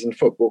friendlies in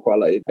football quite a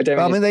lot.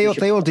 I mean, they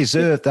all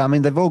deserve that. I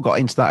mean, they've all got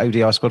into that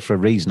ODI squad for a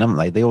reason, haven't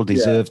they? They all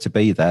deserve to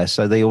be there,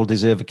 so they all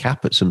deserve a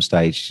cap at some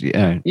stage. You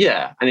know.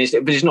 Yeah, and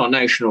it's not a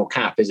notional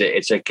cap, is it?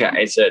 It's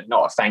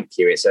not a thank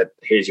you. It's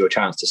here's your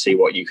chance to see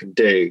what you can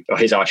do, or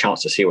here's our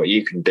chance to see what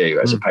you can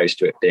do, as opposed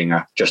to it being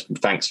just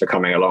thanks for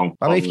coming along.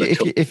 I mean,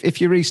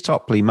 if you Reece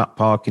Topley, Matt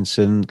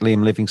Parkinson,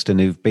 Liam Livingstone,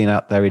 who've been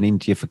out there in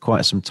India for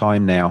quite some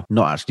time now,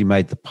 not actually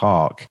made the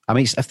park. I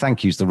mean, a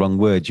thank you is the wrong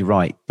word. You're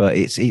right, but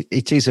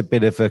it is a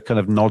bit of a kind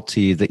of nod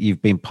to you that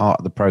you've been part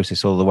of the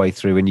process all the way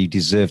through and you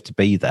deserve to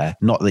be there,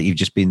 not that you've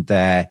just been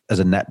there as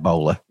a net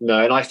bowler.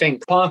 No, and I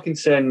think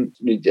Parkinson,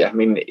 I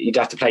mean, you'd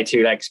have to play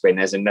 2 leg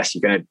spinners unless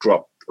you're going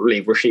to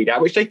leave Rashid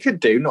out, which they could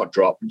do, not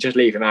drop, just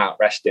leave him out,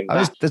 rest him.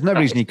 There's no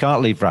reason you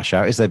can't leave Rash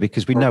out, is there?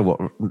 Because we know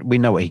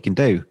what he can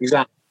do.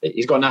 Exactly.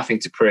 He's got nothing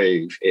to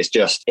prove. It's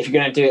just, if you're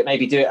going to do it,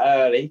 maybe do it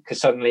early, because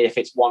suddenly if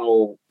it's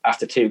 1-1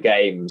 after 2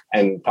 games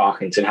and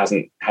Parkinson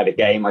hasn't had a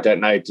game, I don't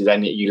know,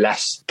 then you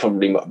less,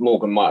 probably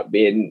Morgan might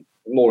be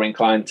more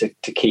inclined to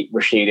keep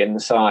Rashid in the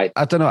side.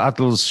 I don't know what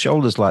Adil's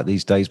shoulders like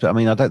these days, but I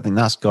mean, I don't think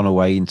that's gone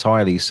away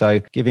entirely. So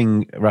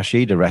giving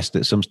Rashid a rest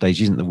at some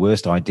stage isn't the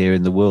worst idea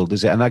in the world,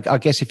 is it? And I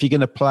guess if you're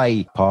going to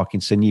play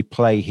Parkinson, you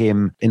play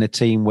him in a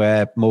team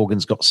where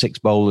Morgan's got 6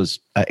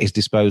 bowlers at his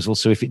disposal.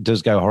 So if it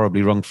does go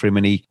horribly wrong for him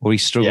and he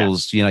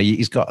struggles, you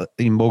know,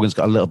 Morgan's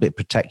got a little bit of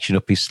protection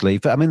up his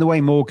sleeve. But I mean, the way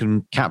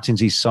Morgan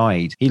captains his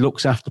side, he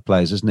looks after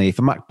players, doesn't he?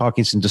 If Matt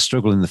Parkinson does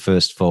struggle in the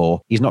first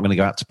 4, he's not going to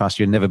go out to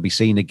pasture and never be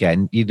seen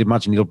again. You'd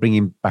imagine he'll bring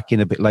him back in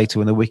a bit later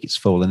when the wickets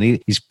fall. And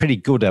he's pretty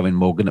good, Eoin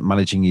Morgan, at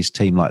managing his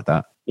team like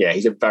that. Yeah,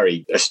 he's a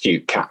very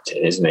astute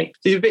captain, isn't he?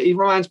 He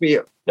reminds me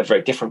of, they're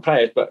very different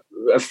players, but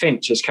of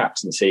Finch's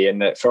captaincy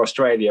for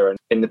Australia and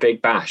in the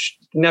Big Bash.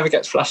 Never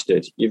gets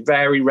flustered. You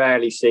very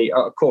rarely see,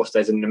 of course,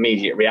 there's an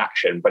immediate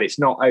reaction, but it's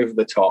not over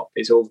the top.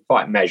 It's all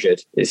quite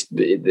measured. It's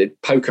the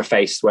poker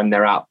face when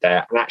they're out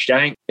there. And actually, I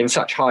think in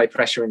such high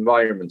pressure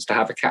environments, to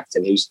have a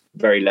captain who's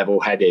very level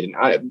headed, and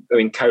I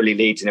mean, Kohli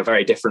leads in a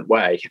very different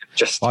way.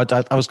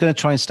 I was going to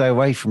try and stay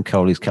away from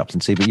Kohli's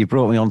captaincy, but you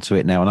brought me onto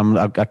it now, and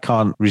I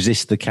can't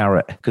resist the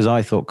carrot, because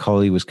I thought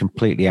Kohli was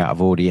completely out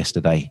of order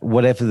yesterday.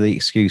 Whatever the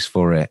excuse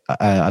for it,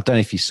 I don't know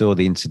if you saw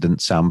the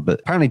incident, Sam,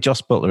 but apparently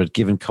Jos Buttler had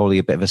given Kohli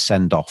a bit of a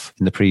send-off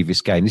in the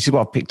previous game. This is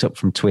what I picked up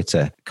from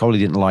Twitter. Kohli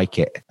didn't like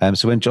it.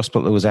 So when Jos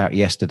Buttler was out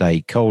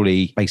yesterday,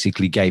 Kohli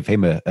basically gave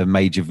him a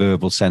major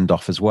verbal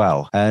send-off as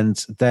well.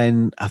 And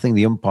then I think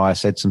the umpire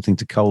said something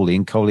to Kohli,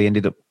 and Kohli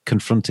ended up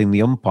confronting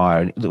the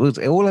umpire. It was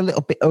all a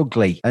little bit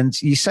ugly. And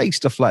you say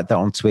stuff like that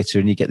on Twitter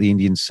and you get the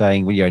Indians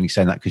saying, well, you're only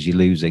saying that because you're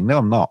losing. No,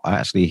 I'm not.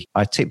 I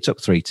tipped up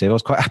 3-2. I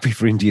was quite happy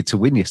for India to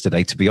win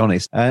yesterday, to be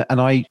honest. And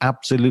I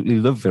absolutely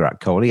love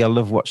Virat Kohli. I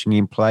love watching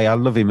him play. I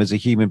love him as a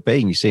human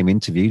being. You see him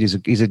interviewed.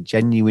 He's a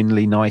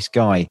genuinely nice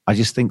guy. I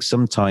just think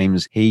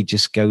sometimes he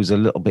just goes a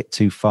little bit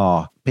too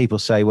far. People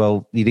say,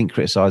 well, you didn't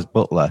criticise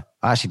Buttler.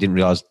 I actually didn't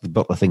realise the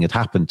Buttler thing had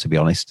happened, to be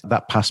honest.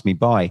 That passed me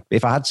by.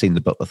 If I had seen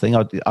the Buttler thing,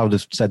 I would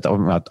have said that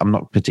I'm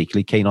not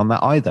particularly keen on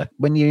that either.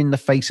 When you're in the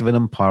face of an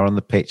umpire on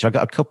the pitch, I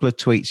got a couple of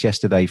tweets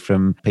yesterday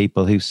from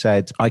people who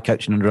said, I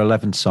coach an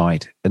under-11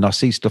 side, And I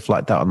see stuff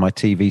like that on my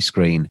TV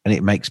screen and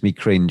it makes me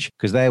cringe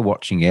because they're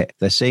watching it.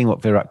 They're seeing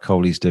what Virat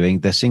Kohli's doing.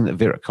 They're seeing that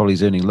Virat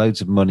Kohli's earning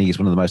loads of money. He's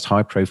one of the most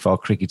high profile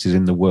cricketers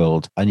in the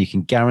world. And you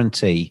can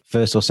guarantee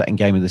first or second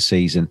game of the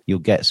season, you'll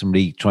get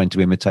somebody trying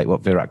to imitate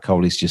what Virat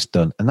Kohli's just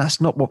done. And that's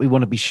not what we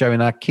want to be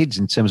showing our kids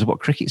in terms of what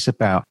cricket's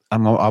about.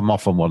 I'm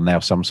off on one now,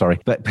 so I'm sorry.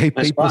 But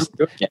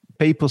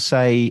people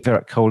say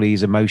Virat Kohli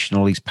is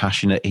emotional, he's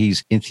passionate,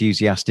 he's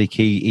enthusiastic,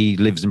 he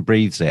lives and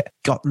breathes it.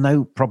 Got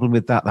no problem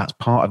with that. That's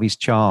part of his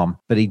charm.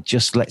 But he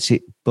just lets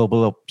it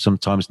bubble up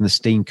sometimes and the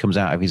steam comes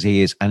out of his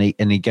ears and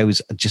he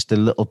goes just a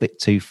little bit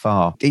too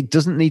far. It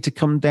doesn't need to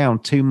come down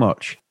too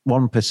much.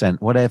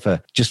 1%,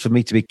 whatever, just for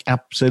me to be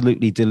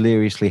absolutely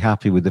deliriously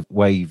happy with the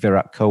way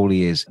Virat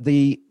Kohli is.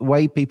 The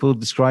way people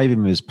describe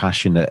him as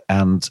passionate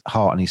and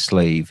heart on his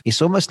sleeve,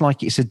 it's almost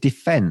like it's a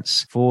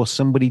defense for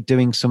somebody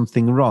doing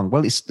something wrong.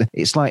 Well,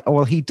 it's like, oh,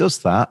 well, he does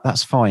that.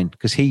 That's fine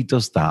because he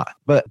does that.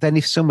 But then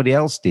if somebody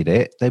else did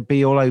it, they'd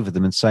be all over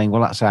them and saying,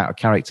 well, that's out of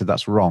character.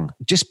 That's wrong.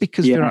 Just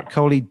because Virat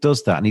Kohli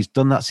does that and he's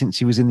done that since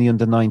he was in the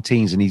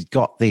under-19s and he's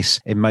got this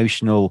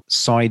emotional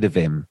side of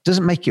him,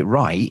 doesn't make it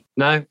right.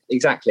 No,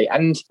 exactly.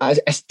 And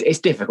it's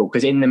difficult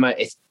because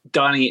it's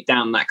dialing it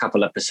down that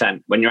couple of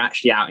percent when you're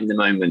actually out in the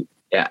moment.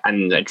 Yeah,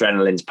 and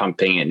adrenaline's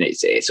pumping and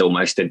it's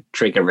almost a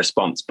trigger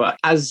response. But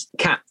as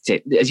captain,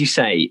 as you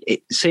say,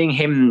 seeing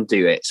him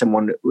do it,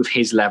 someone with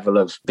his level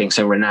of being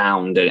so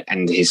renowned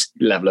and his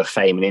level of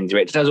fame and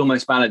injury, it does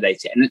almost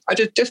validate it. And I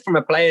just from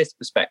a player's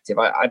perspective,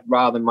 I'd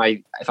rather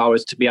if I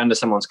was to be under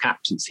someone's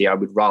captaincy, I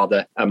would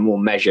rather a more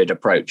measured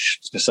approach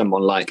for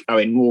someone like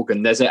Owen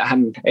Morgan.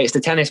 It's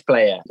the tennis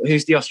player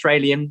who's the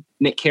Australian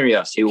Nick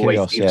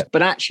Kyrgios,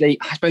 but actually,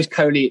 I suppose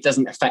Kohli, it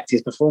doesn't affect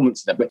his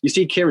performance. But you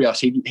see Kyrgios,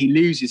 he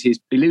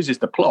loses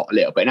the plot a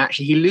little bit, and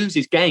actually he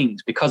loses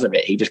games because of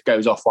it. He just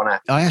goes off on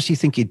a... I actually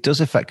think it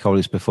does affect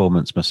Kohli's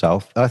performance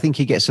myself. I think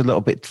he gets a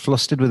little bit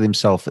flustered with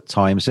himself at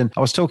times. And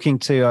I was talking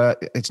to,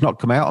 it's not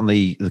come out on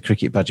the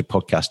Cricket Badger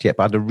podcast yet,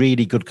 but I had a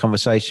really good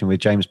conversation with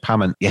James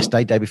Pamment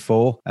yesterday, day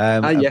before,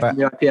 about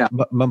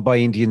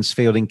Mumbai Indians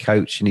fielding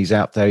coach. And he's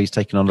out there, he's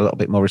taken on a little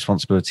bit more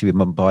responsibility with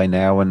Mumbai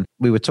now. And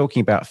we were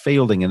talking about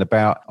fielding and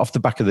about, off the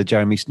back of the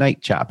Jeremy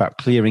Snape chat, about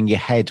clearing your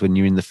head when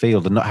you're in the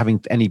field and not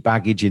having any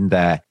baggage in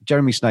there.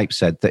 Jeremy Snape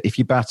said that if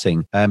you're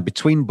batting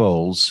between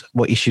balls,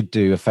 what you should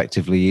do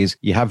effectively is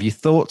you have your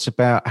thoughts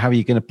about how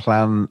you're going to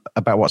plan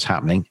about what's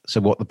happening.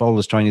 So what the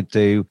bowler's trying to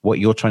do, what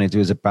you're trying to do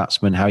as a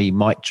batsman, how you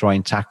might try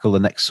and tackle the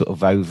next sort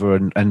of over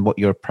and what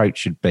your approach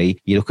should be.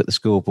 You look at the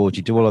scoreboard,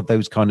 you do all of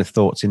those kind of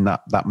thoughts in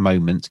that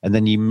moment. And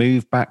then you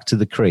move back to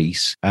the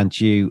crease and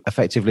you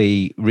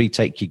effectively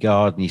retake your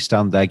guard and you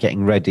stand there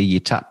getting ready.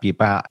 You tap your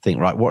bat, think,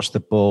 right, watch the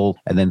ball,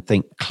 and then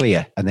think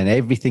clear. And then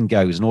everything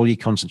goes and all you're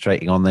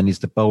concentrating on then is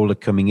the bowler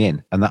coming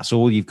in. And that's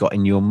all you've got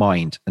in your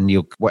mind. And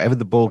whatever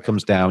the ball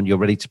comes down, you're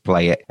ready to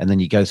play it. And then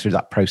you go through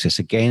that process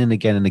again and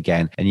again and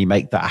again. And you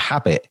make that a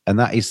habit. And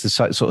that is the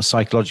sort of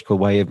psychological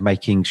way of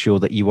making sure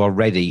that you are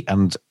ready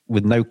and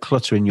with no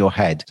clutter in your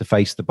head to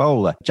face the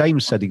bowler.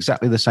 James said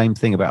exactly the same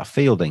thing about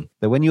fielding.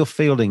 That when you're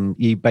fielding,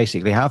 you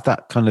basically have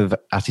that kind of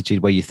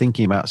attitude where you're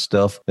thinking about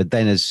stuff, but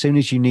then as soon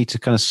as you need to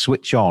kind of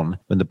switch on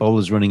when the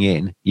bowler's running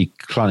in, you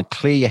kind of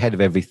clear your head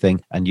of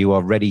everything and you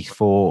are ready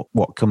for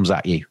what comes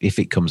at you, if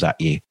it comes at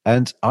you.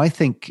 And I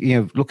think,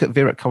 look at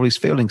Virat Kohli's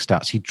fielding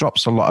stats. He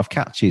drops a lot of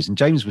catches. And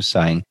James was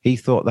saying he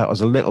thought that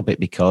was a little bit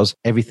because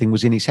everything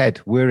was in his head,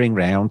 whirring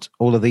round,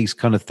 all of these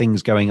kind of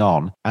things going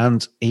on.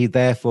 And he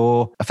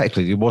therefore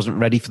effectively wasn't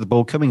ready for the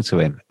ball coming to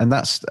him. And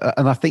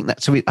I think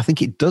I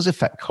think it does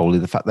affect Kohli,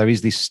 the fact there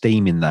is this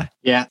steam in there.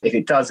 Yeah, if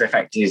it does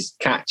affect his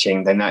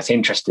catching, then that's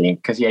interesting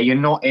because you're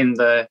not in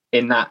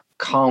that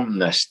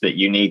calmness that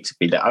you need to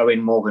be, that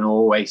Owen Morgan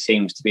always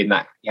seems to be in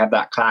that. You have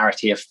that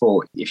clarity of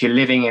thought. If you're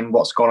living in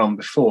what's gone on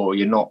before,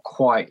 you're not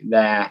quite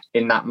there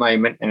in that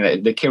moment.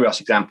 And the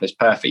Kyrgios example is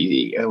perfect.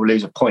 He'll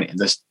lose a point at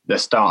the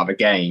start of a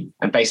game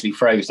and basically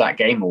throws that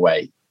game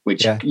away,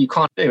 which you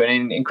can't do.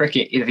 And in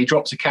cricket, if he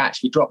drops a catch,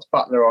 if he drops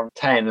Buttler on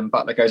 10 and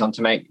Buttler goes on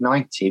to make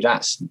 90,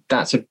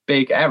 that's a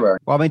big error.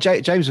 Well, I mean,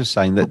 James was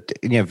saying that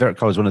Virat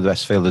Kohli is one of the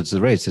best fielders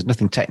there is. There's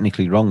nothing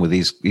technically wrong with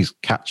his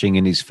catching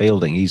and his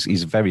fielding.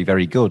 He's very,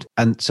 very good.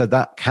 And so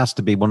that has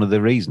to be one of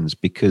the reasons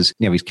because,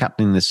 he's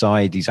captaining the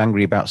side, he's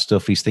angry about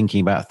stuff, he's thinking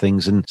about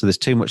things. And so there's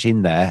too much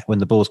in there when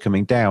the ball's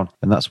coming down.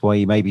 And that's why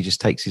he maybe just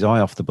takes his eye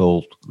off the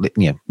ball,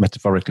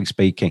 metaphorically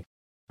speaking.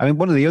 I mean,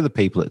 one of the other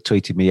people that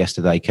tweeted me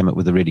yesterday came up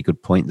with a really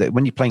good point that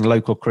when you're playing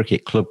local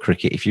cricket, club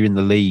cricket, if you're in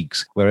the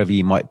leagues, wherever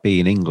you might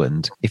be in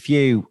England, if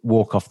you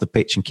walk off the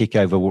pitch and kick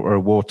over a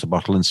water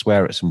bottle and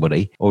swear at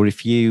somebody, or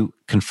if you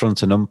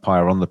confront an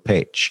umpire on the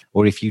pitch,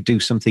 or if you do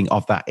something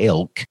of that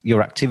ilk,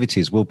 your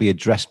activities will be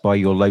addressed by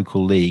your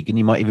local league and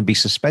you might even be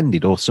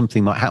suspended or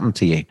something might happen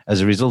to you. As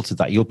a result of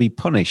that, you'll be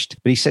punished.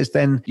 But he says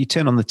then you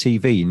turn on the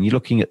TV and you're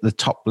looking at the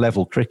top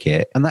level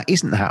cricket and that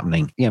isn't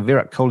happening.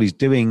 Virat Kohli's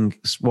doing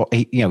what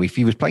if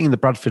he was playing in the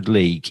Bradford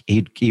League,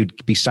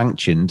 he'd be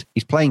sanctioned.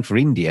 He's playing for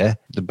India,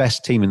 the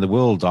best team in the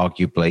world,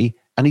 arguably.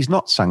 and he's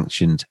not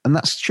sanctioned. And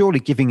that's surely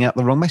giving out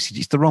the wrong message.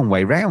 It's the wrong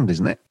way round,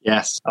 isn't it?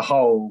 Yes, a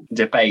whole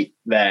debate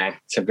there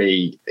to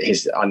be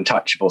his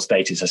untouchable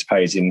status, I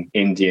suppose, in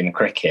Indian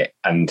cricket.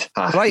 And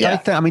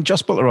I mean,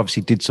 Jos Buttler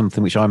obviously did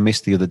something which I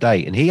missed the other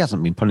day, and he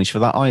hasn't been punished for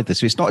that either.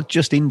 So it's not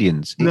just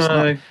Indians. It's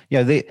not,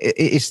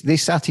 it's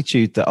this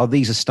attitude that,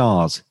 these are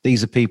stars.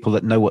 These are people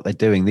that know what they're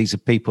doing. These are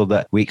people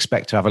that we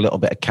expect to have a little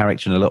bit of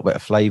character and a little bit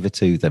of flavour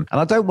to them. And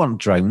I don't want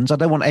drones. I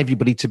don't want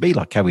everybody to be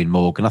like Owen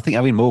Morgan. I think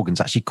Owen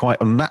Morgan's actually quite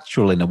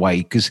unnatural in a way,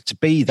 because to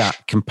be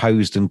that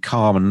composed and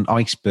calm and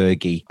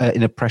icebergy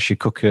in a pressure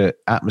cooker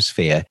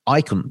atmosphere,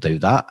 I couldn't do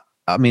that.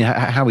 I mean,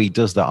 how he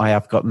does that, I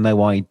have got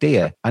no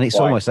idea, and it's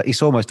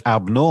almost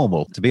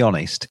abnormal, to be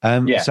honest.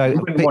 So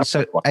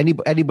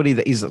anybody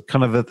that is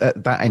kind of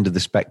at that end of the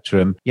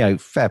spectrum,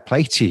 fair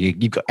play to you.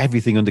 You've got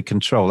everything under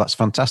control. That's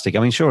fantastic. I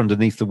mean, sure,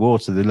 underneath the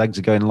water, the legs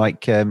are going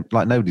like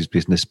nobody's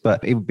business.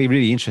 But it would be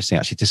really interesting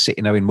actually to sit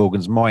in Owen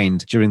Morgan's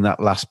mind during that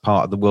last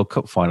part of the World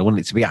Cup final. Wouldn't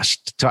it, to be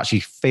actually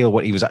feel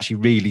what he was actually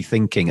really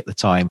thinking at the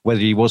time, whether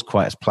he was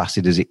quite as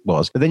placid as it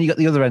was. But then you got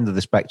the other end of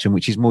the spectrum,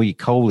 which is more your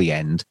Kohli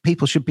end.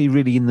 People should be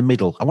really in the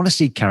middle. I want to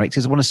see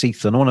characters. I want to see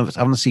fun. I want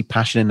to see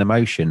passion and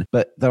emotion.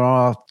 But there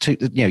are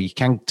you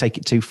can take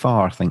it too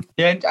far, I think.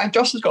 Yeah, and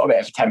Joss has got a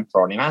bit of a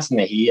temper on him, hasn't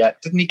he?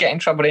 Didn't he get in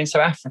trouble in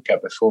South Africa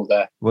before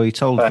the... Well, he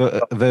told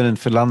Vernon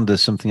Philander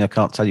something I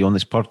can't tell you on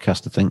this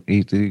podcast, I think.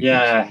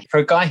 For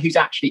a guy who's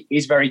actually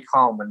is very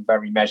calm and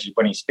very measured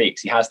when he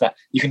speaks, he has that...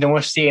 You can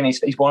almost see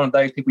he's one of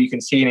those people you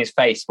can see in his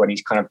face when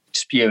he's kind of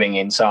spewing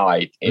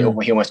inside. He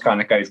almost kind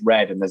of goes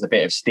red and there's a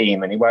bit of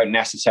steam, and it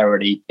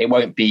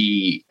won't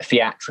be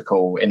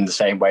theatrical in the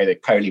same way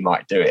that Kohli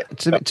might do it.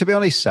 To be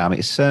honest, Sam,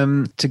 it's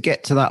to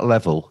get to that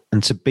level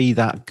and to be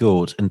that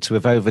good and to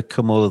have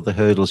overcome all of the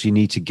hurdles you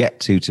need to get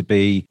to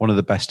be one of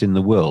the best in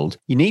the world,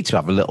 you need to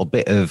have a little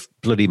bit of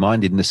bloody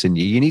mindedness in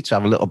you. You need to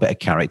have a little bit of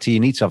character. You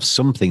need to have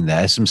something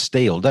there, some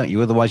steel, don't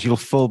you? Otherwise, you'll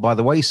fall by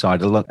the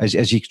wayside.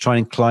 As you try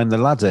and climb the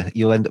ladder,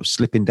 you'll end up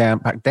slipping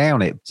back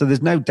down it. So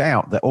there's no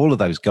doubt that all of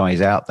those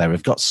guys out there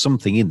have got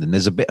something in them.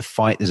 There's a bit of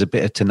fight. There's a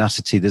bit of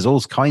tenacity. There's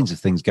all kinds of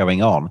things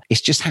going on.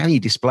 It's just how you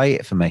display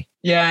it for me.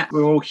 Yeah,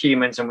 we're all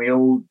humans and we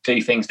all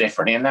do things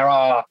differently. And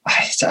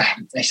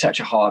it's such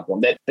a hard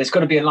one. There's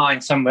got to be a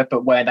line somewhere,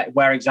 but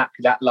where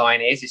exactly that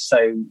line is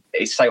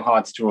so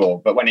hard to draw.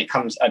 But when it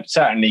comes,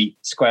 certainly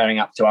squaring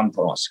up to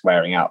umpire, not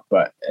squaring up,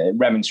 but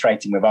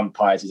remonstrating with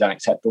umpires is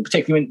unacceptable.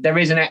 Particularly when there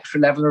is an extra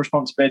level of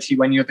responsibility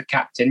when you're the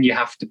captain. You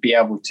have to be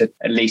able to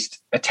at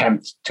least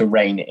attempt to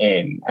rein it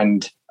in.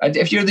 And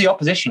if you're the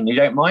opposition, you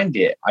don't mind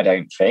it, I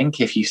don't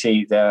think. If you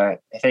see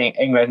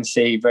England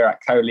see Virat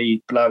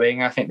Kohli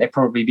blowing, I think they'd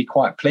probably be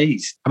quite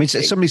pleased. I mean,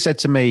 somebody said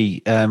to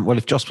me, well,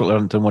 if Jos Buttler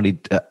hadn't done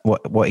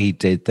what he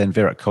did, then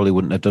Virat Kohli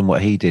wouldn't have done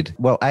what he did.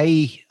 Well,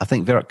 I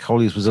think Virat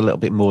Kohli's was a little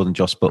bit more than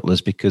Jos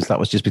Buttler's, because that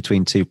was just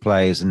between two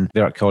players, and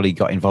Virat Kohli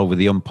got involved with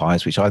the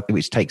umpires,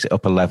 which takes it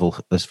up a level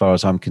as far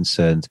as I'm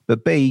concerned.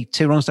 But B,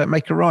 2 wrongs don't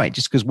make a right.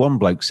 Just because one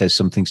bloke says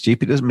something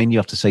stupid doesn't mean you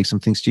have to say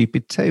something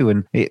stupid too.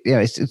 And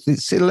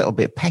it's a little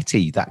bit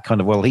petty, that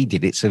kind of, well, he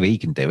did it so he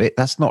can do it.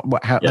 That's not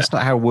how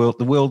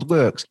the world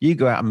works. You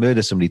go out and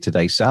murder somebody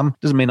today, Sam,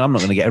 doesn't mean I'm not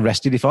going to get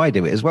arrested if I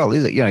do it as well,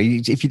 is it?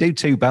 If you do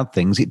 2 bad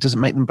things, it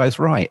doesn't make them both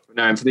right.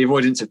 No, and for the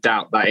avoidance of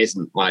doubt, that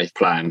isn't my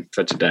plan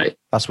for today.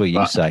 That's what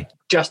you say.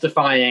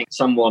 Justifying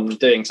someone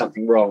doing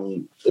something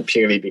wrong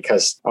purely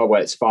because,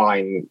 it's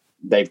fine,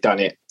 they've done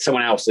it,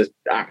 someone else has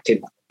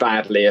acted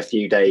badly a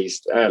few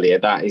days earlier,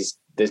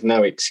 there's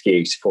no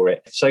excuse for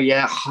it. So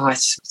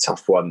it's a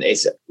tough one.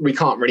 We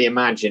can't really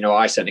imagine, or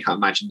I certainly can't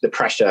imagine, the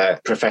pressure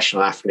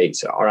professional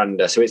athletes are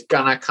under. So it's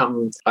going to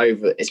come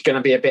over. It's going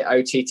to be a bit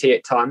OTT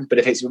at times, but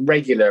if it's a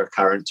regular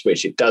occurrence,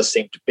 which it does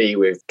seem to be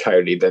with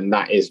Kohli, then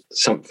that is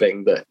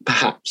something that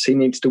perhaps he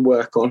needs to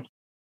work on.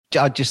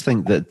 I just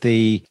think that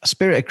the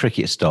spirit of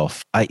cricket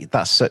stuff,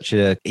 that's such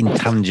an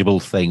intangible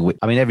thing.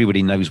 I mean,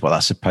 everybody knows what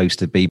that's supposed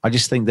to be. I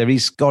just think there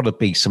is got to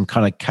be some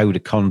kind of code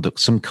of conduct,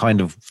 some kind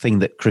of thing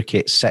that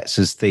cricket sets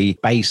as the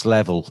base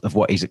level of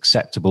what is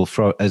acceptable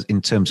in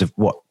terms of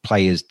what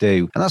players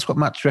do. And that's what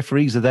match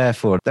referees are there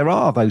for. There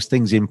are those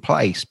things in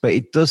place, but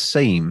it does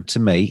seem to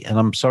me, and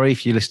I'm sorry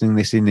if you're listening to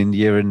this in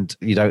India and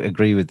you don't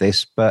agree with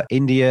this, but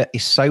India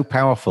is so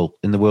powerful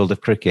in the world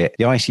of cricket.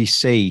 The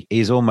ICC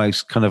is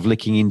almost kind of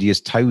licking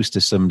India's toes to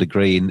some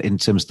degree in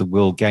terms of the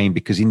world game,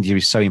 because India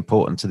is so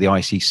important to the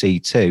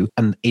ICC too.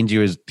 And India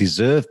has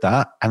deserved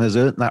that and has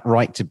earned that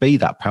right to be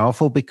that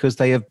powerful because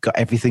they have got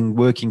everything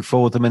working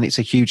for them and it's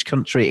a huge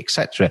country,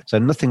 etc. So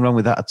nothing wrong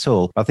with that at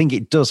all. I think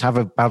it does have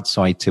a bad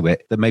side to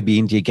it, that maybe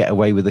India get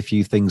away with a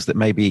few things that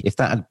maybe if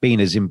that had been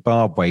a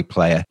Zimbabwe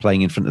player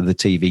playing in front of the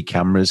TV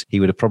cameras, he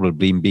would have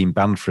probably been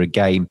banned for a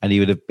game and he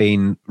would have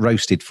been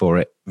roasted for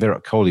it.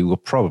 Virat Kohli will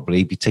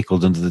probably be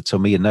tickled under the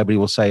tummy and nobody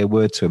will say a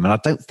word to him. And I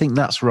don't think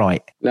that's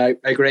right. No,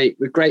 I agree.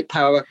 With great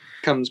power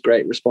comes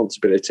great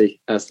responsibility,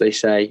 as they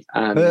say.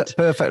 And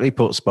Perfectly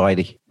put,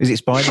 Spidey. Is it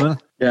Spider-Man?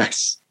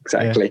 Yes.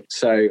 exactly. Yeah.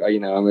 So,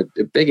 I'm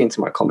a big into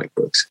my comic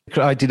books.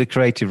 I did a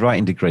creative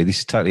writing degree. This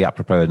is totally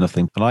apropos of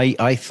nothing. And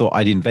I thought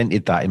I'd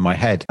invented that in my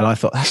head. And I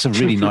thought, that's a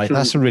really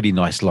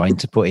nice line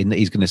to put in that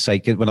he's going to say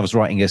when I was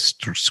writing a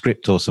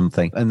script or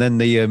something. And then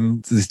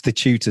the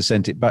tutor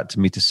sent it back to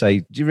me to say,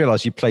 do you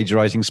realise you're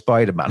plagiarising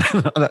Spider-Man?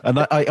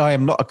 And I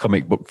am not a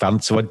comic book fan,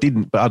 so I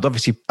didn't. But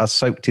I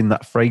soaked in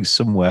that phrase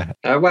somewhere.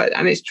 Well,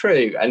 and it's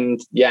true. And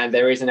yeah,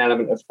 there is an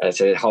element of,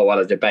 it's a whole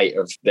other debate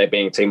of there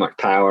being too much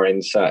power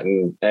in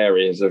certain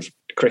areas of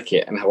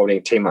cricket and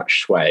holding too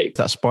much sway.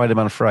 That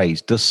Spider-Man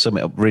phrase does sum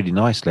it up really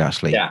nicely,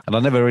 actually. Yeah. And I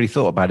never really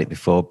thought about it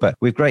before, but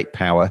with great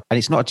power, and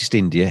it's not just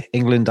India,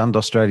 England and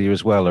Australia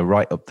as well are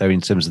right up there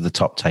in terms of the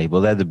top table.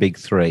 They're the big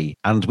three.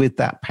 And with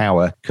that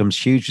power comes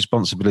huge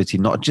responsibility,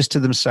 not just to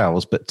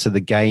themselves, but to the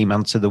game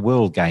and to the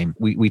world game.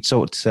 We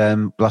talked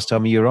last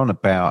time you were on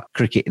about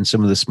cricket in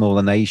some of the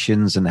smaller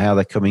nations and how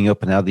they're coming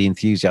up and how the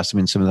enthusiasm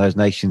in some of those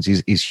nations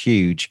is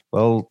huge.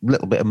 Well, a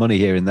little bit of money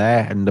here and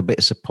there and a bit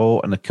of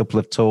support and a couple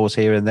of tours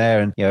here and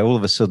there. And all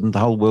of a sudden the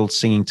whole world's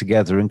singing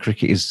together and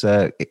cricket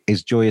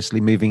is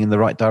joyously moving in the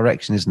right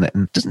direction, isn't it?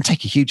 And it doesn't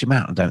take a huge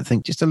amount, I don't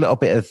think. Just a little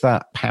bit of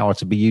that power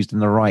to be used in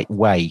the right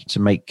way to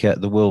make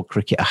the world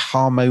cricket a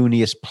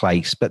harmonious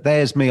place. But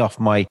there's me off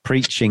my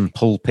preaching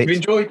pulpit. You've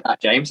enjoyed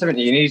that, James, haven't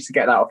you? You need to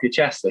get that off your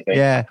chest, I think.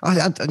 Yeah,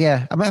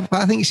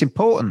 I think it's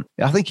important.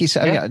 I think it's.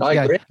 I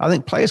agree. I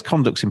think players'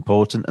 conduct's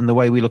important, and the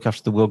way we look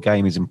after the world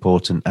game is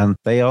important. And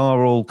they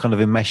are all kind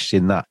of enmeshed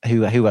in that.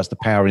 Who has the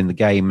power in the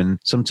game? And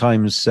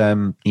sometimes,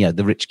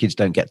 the rich kids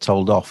don't get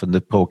told off, and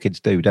the poor kids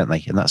do, don't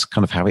they? And that's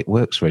kind of how it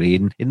works, really,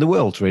 in the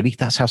world. Really,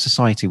 that's how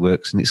society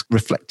works, and it's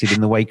reflected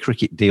in the way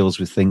cricket deals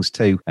with things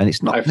too. And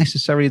it's not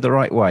necessarily the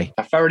right way.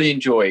 I thoroughly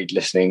enjoyed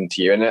listening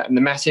to you, and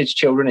the message,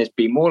 children, is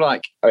be more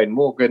like Owen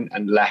Morgan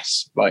and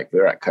less like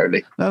Virat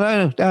Kohli.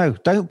 No,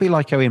 don't be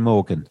like Owen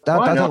Morgan.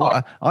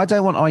 I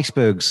don't want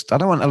icebergs. I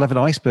don't want 11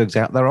 icebergs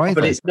out there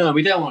either. But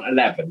we don't want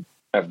 11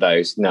 of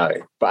those, no.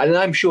 But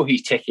I'm sure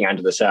he's ticking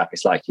under the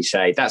surface, like you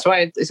say. That's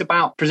why it's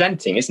about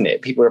presenting, isn't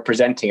it? People are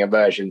presenting a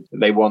version that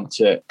they want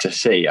to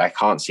see. I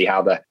can't see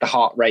how the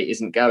heart rate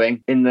isn't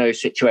going in those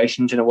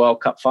situations in a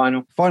World Cup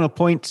final. Final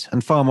point,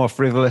 and far more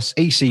frivolous,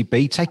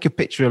 ECB, take a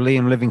picture of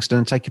Liam Livingstone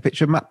and take a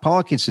picture of Matt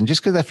Parkinson.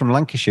 Just because they're from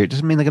Lancashire, it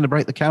doesn't mean they're going to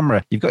break the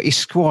camera. You've got your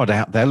squad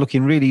out there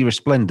looking really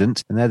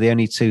resplendent, and they're the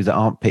only two that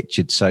aren't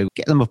pictured. So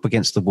get them up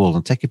against the wall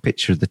and take a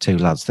picture of the two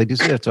lads. They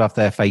deserve to have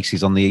their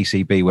faces on the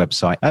ECB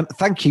website.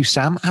 Thank you,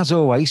 Sam, as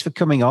always, for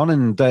coming on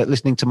and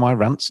listening to my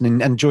rants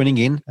and joining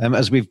in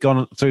as we've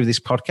gone through this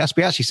podcast.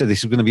 We actually said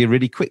this was going to be a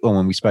really quick one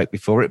when we spoke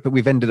before it, but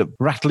we've ended up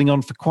rattling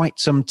on for quite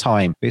some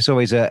time. It's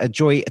always a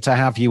joy to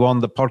have you on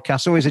the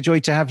podcast. Always a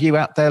joy to have you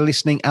out there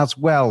listening as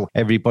well,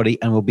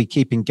 everybody. And we'll be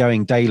keeping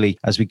going daily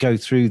as we go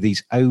through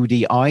these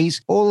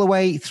ODIs all the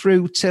way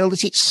through till,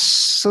 is it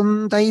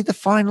Sunday, the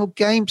final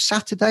game,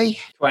 Saturday?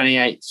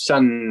 28th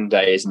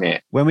Sunday, isn't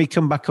it? When we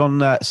come back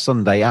on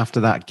Sunday after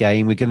that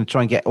game, we're going to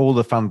try and get all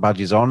the fan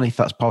badges on, if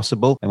that's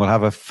possible. And we'll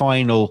have a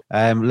final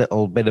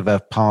little bit of a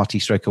party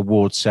stroke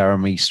award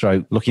ceremony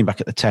stroke looking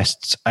back at the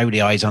tests,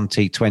 ODIs on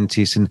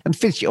T20s and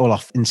finish it all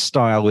off in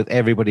style with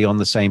everybody on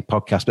the same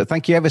podcast. But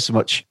thank you ever so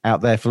much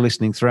out there for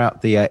listening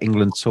throughout the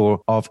England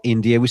tour of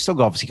India. We've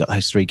still obviously got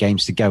those 3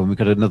 games to go and we've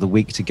got another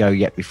week to go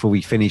yet before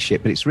we finish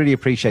it. But it's really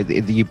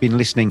appreciated that you've been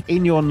listening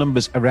in your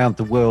numbers around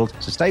the world.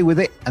 So stay with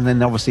it. And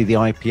then obviously the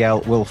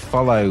IPL will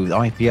follow. The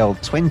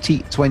IPL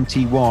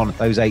 2021,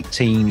 those 8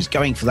 teams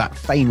going for that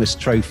famous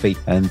trophy.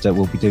 And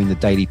we'll be doing the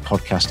daily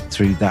podcast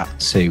through that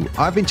too.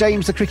 I've been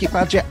James the Cricket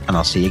Badger, and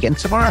I'll see you again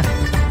tomorrow.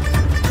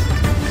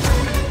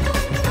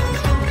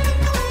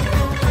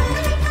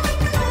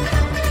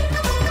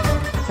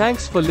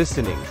 Thanks for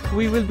listening.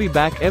 We will be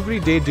back every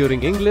day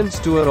during England's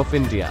tour of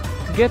India.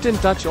 Get in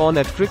touch on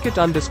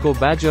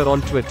 @cricket_badger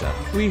on Twitter.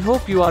 We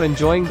hope you are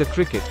enjoying the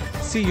cricket.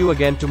 See you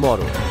again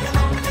tomorrow.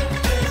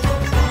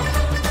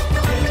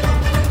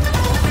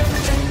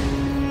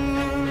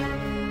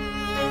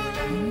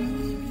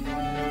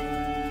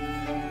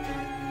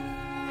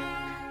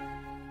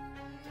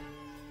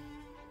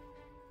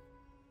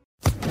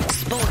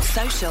 Sports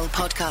Social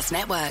Podcast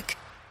Network.